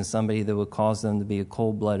exists in somebody that would cause them to be a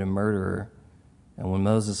cold-blooded murderer. And when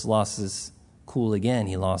Moses lost his cool again,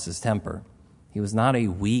 he lost his temper. He was not a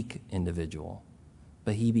weak individual,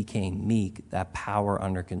 but he became meek, that power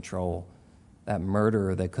under control. That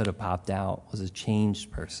murderer that could have popped out was a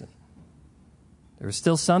changed person. There was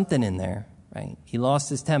still something in there, right? He lost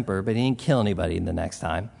his temper, but he didn't kill anybody the next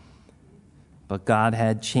time. But God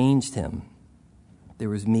had changed him. There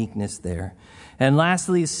was meekness there. And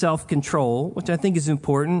lastly is self-control, which I think is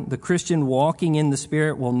important. The Christian walking in the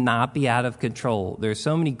Spirit will not be out of control. There's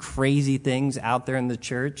so many crazy things out there in the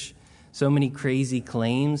church, so many crazy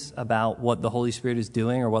claims about what the Holy Spirit is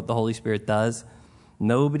doing or what the Holy Spirit does.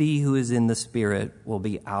 Nobody who is in the Spirit will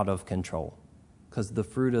be out of control, because the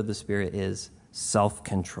fruit of the Spirit is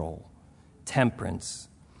self-control, temperance.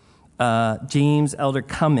 James Elder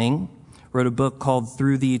Cumming wrote a book called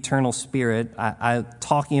Through the Eternal Spirit.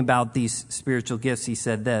 Talking about these spiritual gifts, he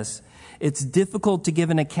said this: it's difficult to give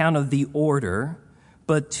an account of the order,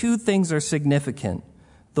 but two things are significant.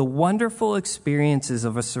 The wonderful experiences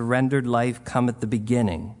of a surrendered life come at the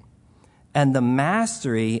beginning, and the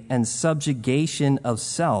mastery and subjugation of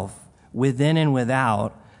self within and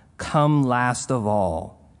without come last of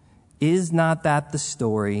all. Is not that the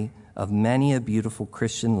story of many a beautiful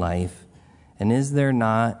Christian life? And is there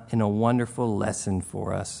not a wonderful lesson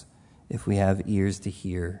for us if we have ears to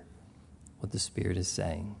hear what the Spirit is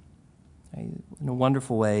saying? In a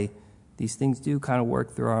wonderful way, these things do kind of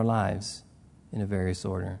work through our lives in a various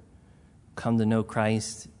order. Come to know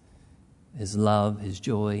Christ, his love, his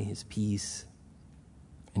joy, his peace,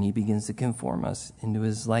 and he begins to conform us into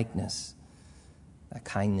his likeness. That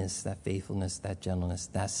kindness, that faithfulness, that gentleness,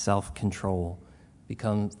 that self-control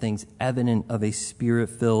become things evident of a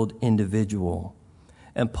Spirit-filled individual.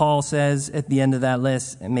 And Paul says at the end of that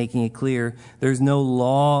list, and making it clear, there's no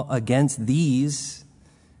law against these.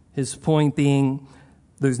 His point being,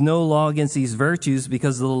 there's no law against these virtues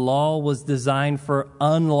because the law was designed for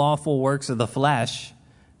unlawful works of the flesh,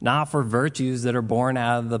 not for virtues that are born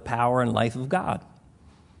out of the power and life of God.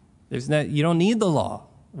 You don't need the law.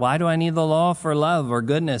 Why do I need the law? For love or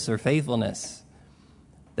goodness or faithfulness.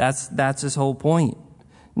 That's his whole point.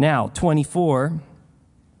 Now, 24,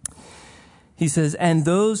 he says, and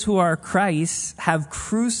those who are Christ's have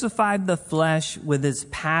crucified the flesh with its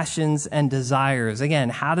passions and desires. Again,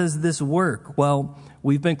 how does this work? Well,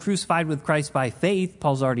 we've been crucified with Christ by faith.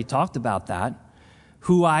 Paul's already talked about that.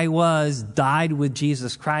 Who I was died with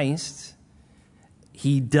Jesus Christ.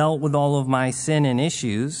 He dealt with all of my sin and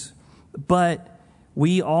issues, but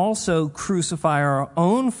we also crucify our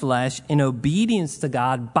own flesh in obedience to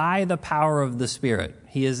God by the power of the Spirit.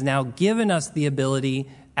 He has now given us the ability,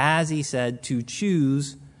 as he said, to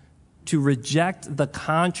choose to reject the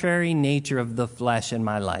contrary nature of the flesh in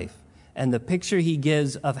my life. And the picture he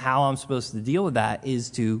gives of how I'm supposed to deal with that is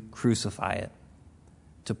to crucify it,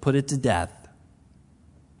 to put it to death.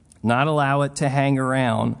 Not allow it to hang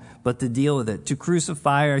around, but to deal with it. To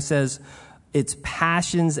crucify, it says, it's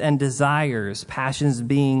passions and desires. Passions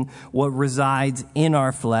being what resides in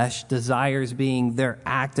our flesh. Desires being their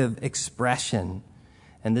active expression.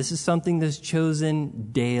 And this is something that's chosen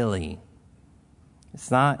daily.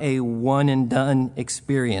 It's not a one and done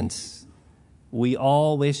experience. We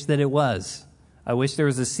all wish that it was. I wish there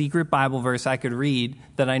was a secret Bible verse I could read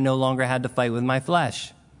that I no longer had to fight with my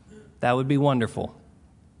flesh. That would be wonderful.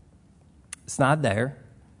 It's not there.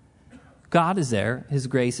 God is there. His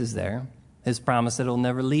grace is there. His promise that he'll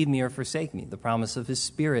never leave me or forsake me. The promise of his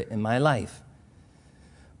Spirit in my life.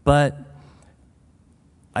 But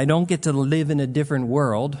I don't get to live in a different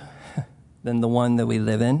world than the one that we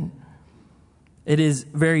live in. It is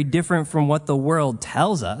very different from what the world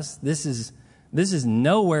tells us. This is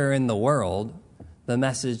nowhere in the world the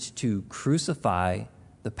message to crucify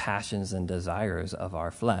the passions and desires of our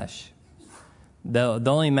flesh. The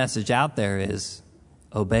only message out there is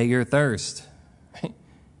obey your thirst.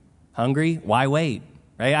 Hungry? Why wait?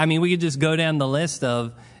 Right? I mean, we could just go down the list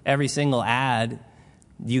of every single ad.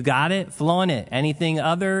 You got it? Flaunt it. Anything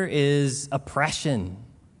other is oppression.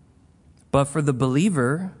 But for the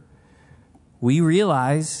believer, we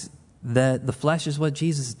realize that the flesh is what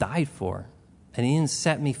Jesus died for. And he didn't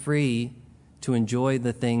set me free to enjoy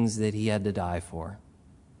the things that he had to die for.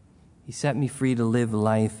 He set me free to live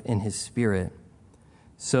life in his Spirit.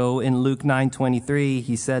 So in Luke 9:23,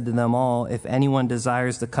 he said to them all, if anyone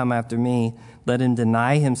desires to come after me, let him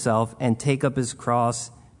deny himself and take up his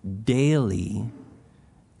cross daily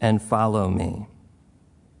and follow me.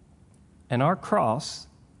 And our cross,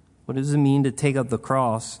 what does it mean to take up the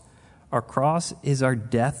cross? Our cross is our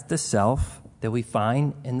death to self that we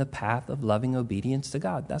find in the path of loving obedience to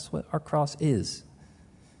God. That's what our cross is.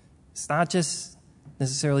 It's not just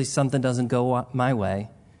necessarily something doesn't go my way,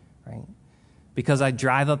 right? Because I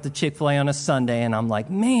drive up to Chick-fil-A on a Sunday and I'm like,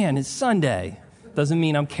 man, it's Sunday. Doesn't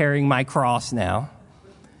mean I'm carrying my cross now,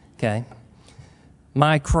 okay?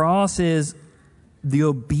 My cross is the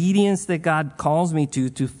obedience that God calls me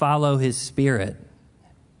to follow his Spirit.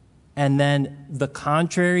 And then the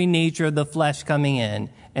contrary nature of the flesh coming in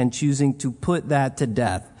and choosing to put that to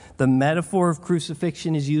death. The metaphor of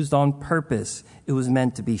crucifixion is used on purpose. It was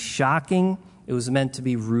meant to be shocking. It was meant to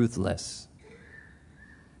be ruthless.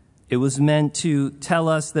 It was meant to tell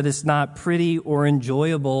us that it's not pretty or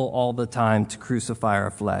enjoyable all the time to crucify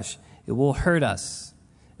our flesh. It will hurt us.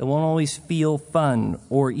 It won't always feel fun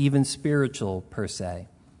or even spiritual per se.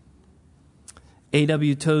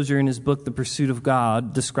 A.W. Tozer, in his book, The Pursuit of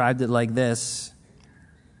God, described it like this.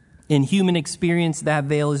 In human experience, that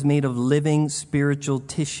veil is made of living spiritual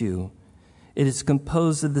tissue. It is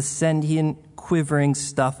composed of the sentient, quivering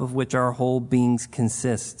stuff of which our whole beings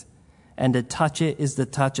consist. And to touch it is to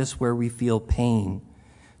touch us where we feel pain.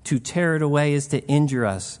 To tear it away is to injure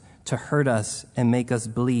us, to hurt us, and make us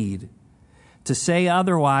bleed. To say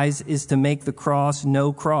otherwise is to make the cross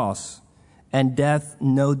no cross, and death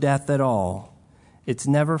no death at all. It's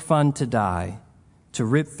never fun to die. To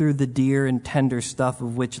rip through the dear and tender stuff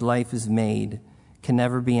of which life is made can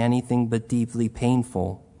never be anything but deeply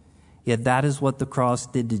painful. Yet that is what the cross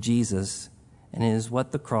did to Jesus, and it is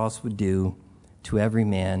what the cross would do to every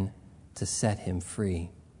man to set him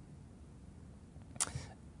free.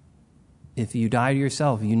 If you die to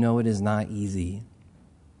yourself, you know it is not easy.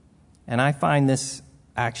 And I find this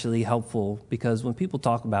actually helpful because when people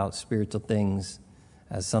talk about spiritual things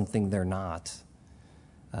as something they're not,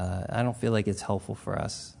 I don't feel like it's helpful for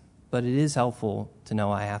us. But it is helpful to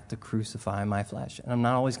know I have to crucify my flesh. And I'm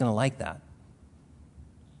not always going to like that.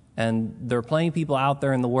 And there are plenty of people out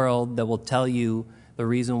there in the world that will tell you the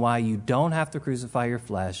reason why you don't have to crucify your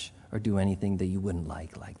flesh or do anything that you wouldn't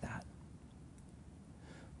like that.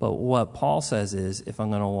 But what Paul says is, if I'm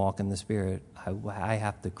going to walk in the Spirit, I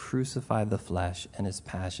have to crucify the flesh and its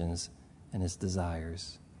passions and its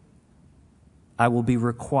desires. I will be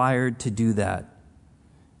required to do that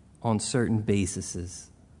on certain bases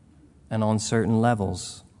and on certain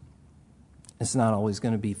levels. It's not always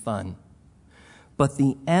going to be fun. But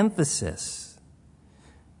the emphasis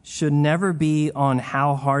should never be on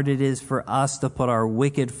how hard it is for us to put our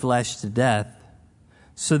wicked flesh to death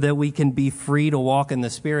so that we can be free to walk in the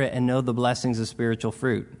Spirit and know the blessings of spiritual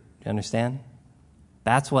fruit. Do you understand?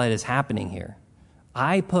 That's what is happening here.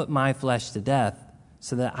 I put my flesh to death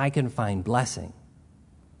so that I can find blessing.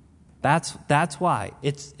 That's why.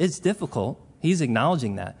 It's difficult. He's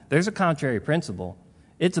acknowledging that. There's a contrary principle.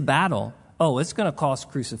 It's a battle. Oh, it's going to cost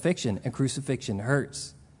crucifixion, and crucifixion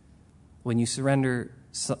hurts when you surrender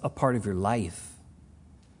a part of your life.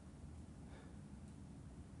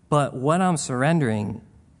 But what I'm surrendering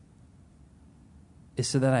is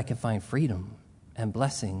so that I can find freedom and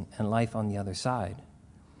blessing and life on the other side.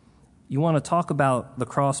 You want to talk about the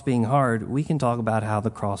cross being hard, we can talk about how the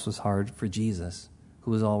cross was hard for Jesus,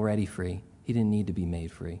 who was already free. He didn't need to be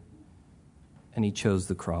made free. And he chose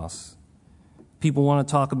the cross. People want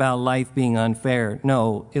to talk about life being unfair.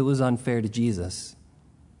 No, it was unfair to Jesus,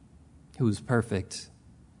 who was perfect.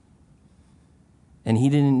 And he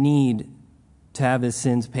didn't need to have his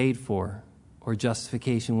sins paid for, or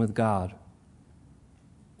justification with God,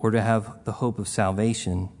 or to have the hope of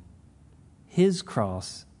salvation. His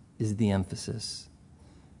cross is the emphasis.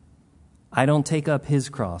 I don't take up his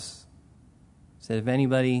cross. He said, if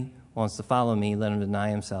anybody wants to follow me, let him deny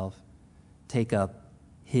himself. Take up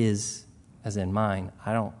his, as in mine.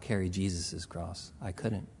 I don't carry Jesus' cross. I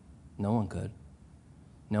couldn't. No one could.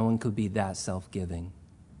 No one could be that self-giving.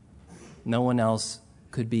 No one else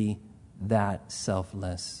could be that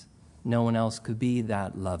selfless. No one else could be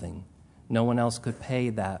that loving. No one else could pay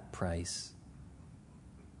that price.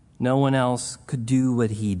 No one else could do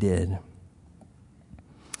what he did.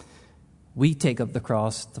 We take up the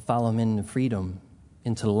cross to follow him into freedom,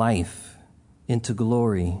 into life, into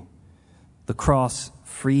glory. The cross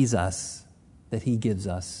frees us that he gives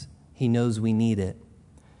us. He knows we need it.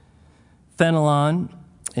 Fenelon,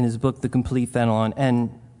 in his book, The Complete Fenelon,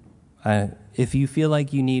 and if you feel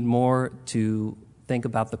like you need more to think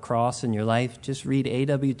about the cross in your life, just read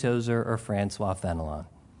A.W. Tozer or Francois Fenelon.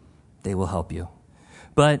 They will help you.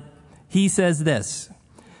 But he says this,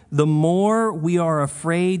 the more we are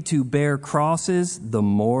afraid to bear crosses, the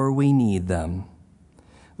more we need them.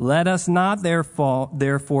 Let us not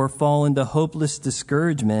therefore fall into hopeless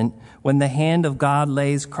discouragement when the hand of God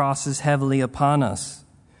lays crosses heavily upon us.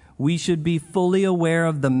 We should be fully aware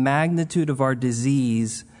of the magnitude of our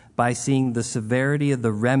disease by seeing the severity of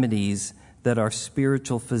the remedies that our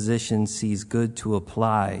spiritual physician sees good to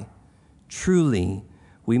apply. Truly,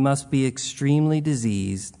 we must be extremely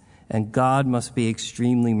diseased, and God must be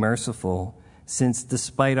extremely merciful, since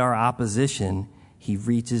despite our opposition, he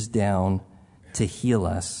reaches down to heal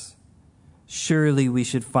us. Surely we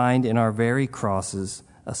should find in our very crosses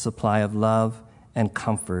a supply of love and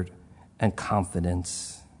comfort and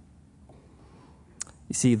confidence.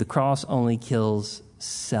 You see, the cross only kills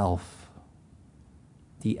self,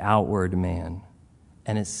 the outward man,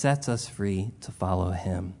 and it sets us free to follow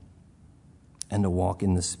him and to walk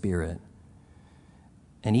in the Spirit.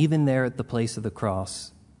 And even there at the place of the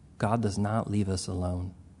cross, God does not leave us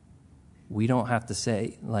alone. We don't have to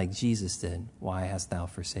say, like Jesus did, why hast thou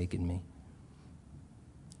forsaken me?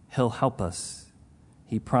 He'll help us.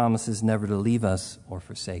 He promises never to leave us or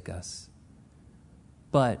forsake us.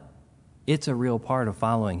 But it's a real part of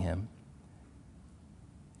following him.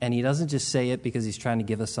 And he doesn't just say it because he's trying to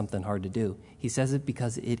give us something hard to do. He says it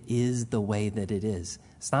because it is the way that it is.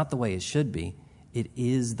 It's not the way it should be. It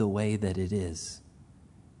is the way that it is.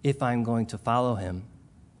 If I'm going to follow him,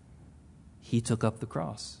 he took up the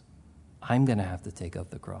cross. I'm going to have to take up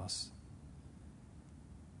the cross.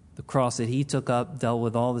 The cross that he took up dealt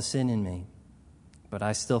with all the sin in me. But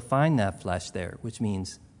I still find that flesh there, which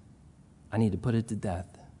means I need to put it to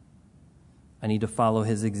death. I need to follow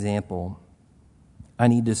his example. I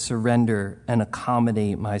need to surrender and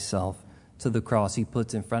accommodate myself to the cross he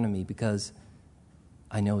puts in front of me because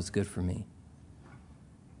I know it's good for me.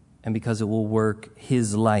 And because it will work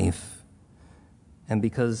his life. And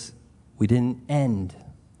because we didn't end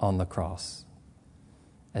on the cross.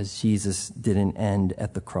 As Jesus didn't end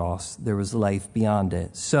at the cross. There was life beyond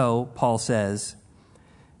it. So, Paul says,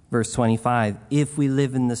 verse 25, if we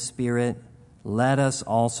live in the Spirit, let us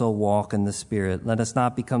also walk in the Spirit. Let us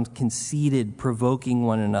not become conceited, provoking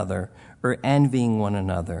one another, or envying one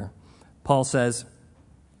another. Paul says,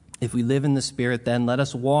 if we live in the Spirit, then let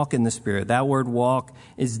us walk in the Spirit. That word walk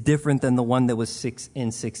is different than the one that was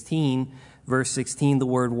in 16. Verse 16, the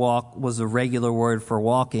word walk was a regular word for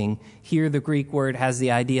walking. Here, the Greek word has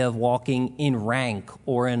the idea of walking in rank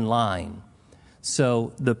or in line.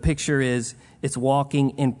 So the picture is it's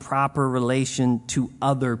walking in proper relation to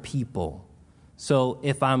other people. So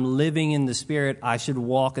if I'm living in the Spirit, I should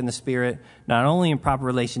walk in the Spirit, not only in proper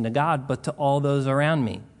relation to God, but to all those around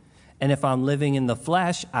me. And if I'm living in the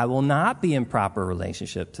flesh, I will not be in proper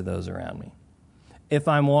relationship to those around me. If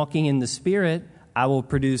I'm walking in the Spirit, I will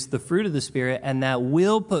produce the fruit of the Spirit, and that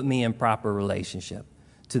will put me in proper relationship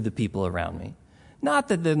to the people around me. Not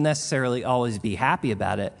that they'll necessarily always be happy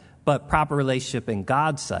about it, but proper relationship in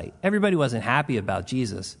God's sight. Everybody wasn't happy about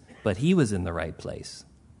Jesus, but he was in the right place.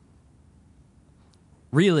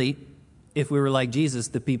 Really, if we were like Jesus,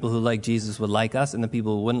 the people who like Jesus would like us, and the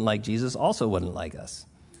people who wouldn't like Jesus also wouldn't like us.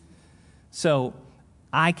 So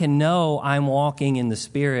I can know I'm walking in the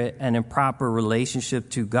Spirit and in proper relationship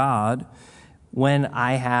to God when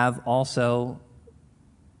I have also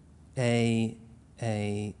a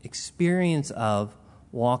experience of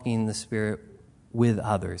walking in the Spirit with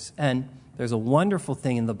others. And there's a wonderful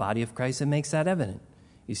thing in the body of Christ that makes that evident.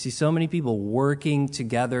 You see so many people working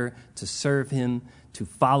together to serve him, to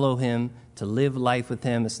follow him, to live life with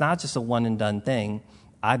him. It's not just a one-and-done thing.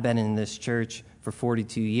 I've been in this church for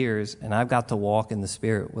 42 years, and I've got to walk in the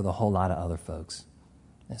Spirit with a whole lot of other folks.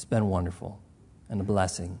 It's been wonderful and a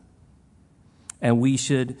blessing. And we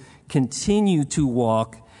should continue to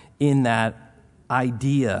walk in that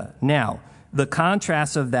idea. Now, the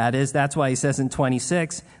contrast of that is, that's why he says in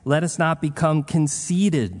 26, let us not become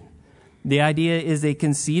conceited. The idea is a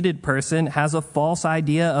conceited person has a false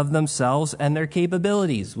idea of themselves and their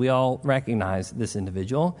capabilities. We all recognize this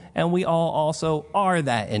individual, and we all also are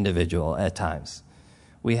that individual at times.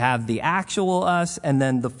 We have the actual us and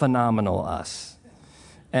then the phenomenal us.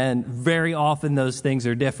 And very often those things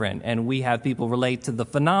are different, and we have people relate to the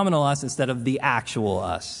phenomenal us instead of the actual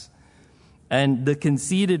us. And the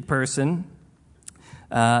conceited person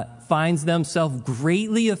finds themselves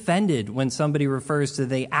greatly offended when somebody refers to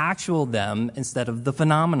the actual them instead of the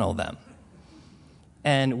phenomenal them.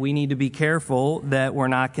 And we need to be careful that we're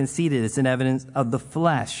not conceited. It's an evidence of the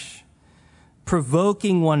flesh.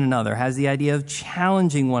 Provoking one another has the idea of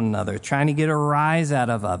challenging one another, trying to get a rise out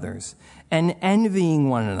of others, and envying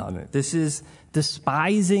one another. This is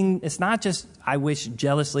despising. It's not just I wish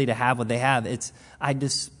jealously to have what they have. It's I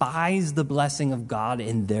despise the blessing of God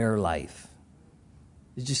in their life.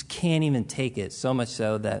 You just can't even take it, so much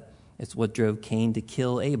so that it's what drove Cain to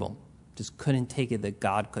kill Abel. Just couldn't take it that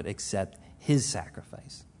God could accept his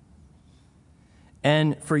sacrifice.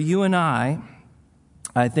 And for you and I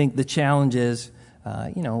think the challenge is,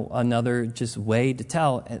 another just way to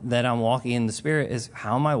tell that I'm walking in the Spirit is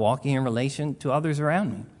how am I walking in relation to others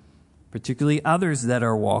around me, particularly others that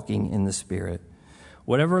are walking in the Spirit.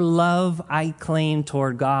 Whatever love I claim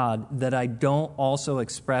toward God that I don't also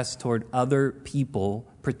express toward other people,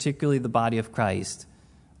 particularly the body of Christ,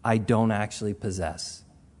 I don't actually possess.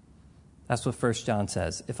 That's what 1 John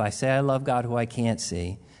says. If I say I love God who I can't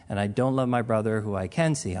see, and I don't love my brother who I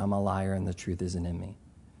can see, I'm a liar and the truth isn't in me.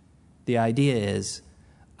 The idea is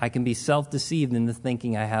I can be self-deceived into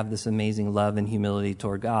thinking I have this amazing love and humility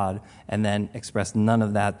toward God and then express none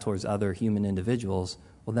of that towards other human individuals.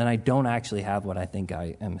 Well, then I don't actually have what I think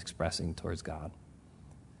I am expressing towards God.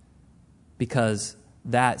 Because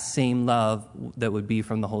that same love that would be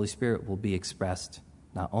from the Holy Spirit will be expressed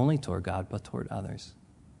not only toward God, but toward others.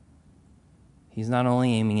 He's not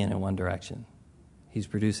only aiming in one direction. He's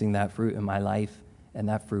producing that fruit in my life, and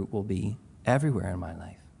that fruit will be everywhere in my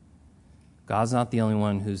life. God's not the only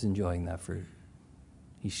one who's enjoying that fruit.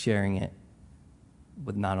 He's sharing it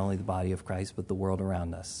with not only the body of Christ, but the world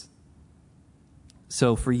around us.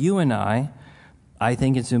 So for you and I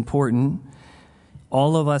think it's important.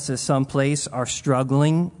 All of us at some place are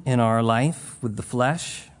struggling in our life with the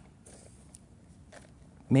flesh.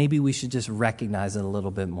 Maybe we should just recognize it a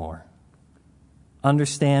little bit more.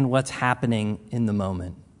 Understand what's happening in the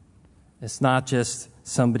moment. It's not just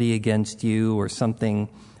somebody against you or something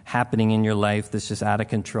happening in your life that's just out of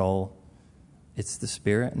control. It's the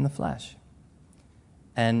spirit and the flesh.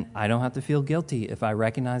 And I don't have to feel guilty if I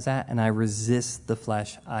recognize that and I resist the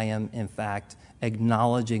flesh. I am, in fact,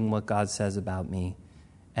 acknowledging what God says about me,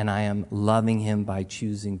 and I am loving him by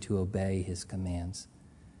choosing to obey his commands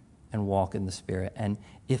and walk in the Spirit. And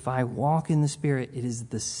if I walk in the Spirit, it is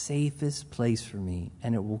the safest place for me,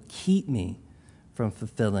 and it will keep me from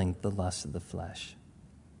fulfilling the lust of the flesh.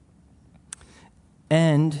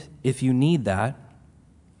 And if you need that,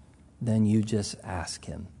 then you just ask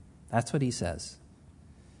him. That's what he says.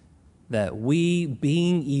 That we,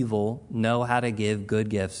 being evil, know how to give good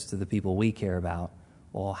gifts to the people we care about.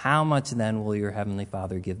 Well, how much then will your Heavenly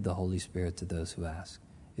Father give the Holy Spirit to those who ask?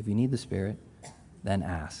 If you need the Spirit, then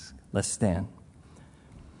ask. Let's stand.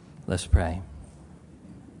 Let's pray.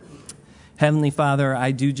 Heavenly Father,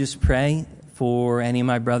 I do just pray for any of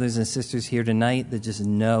my brothers and sisters here tonight that just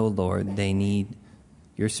know, Lord, they need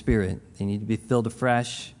your Spirit. They need to be filled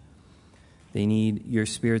afresh. They need your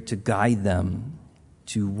Spirit to guide them,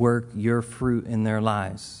 to work your fruit in their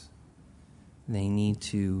lives. They need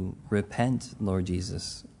to repent, Lord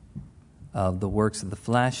Jesus, of the works of the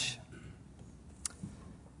flesh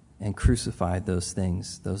and crucify those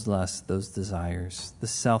things, those lusts, those desires, the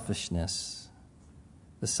selfishness,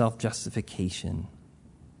 the self-justification,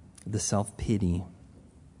 the self-pity.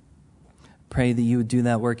 Pray that you would do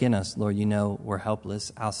that work in us. Lord, you know we're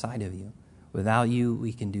helpless outside of you. Without you,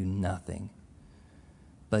 we can do nothing.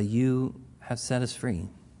 But you have set us free.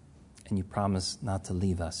 And you promise not to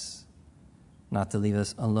leave us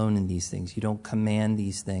alone in these things. You don't command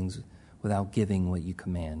these things without giving what you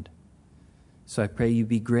command. So I pray you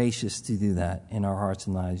be gracious to do that in our hearts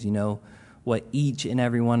and lives. You know what each and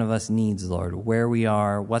every one of us needs, Lord, where we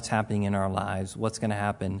are, what's happening in our lives, what's going to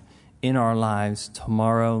happen in our lives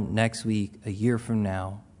tomorrow, next week, a year from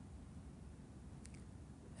now.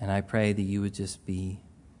 And I pray that you would just be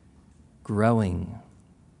growing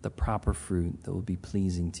the proper fruit that will be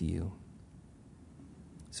pleasing to you.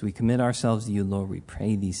 So we commit ourselves to you, Lord. We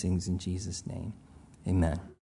pray these things in Jesus' name. Amen.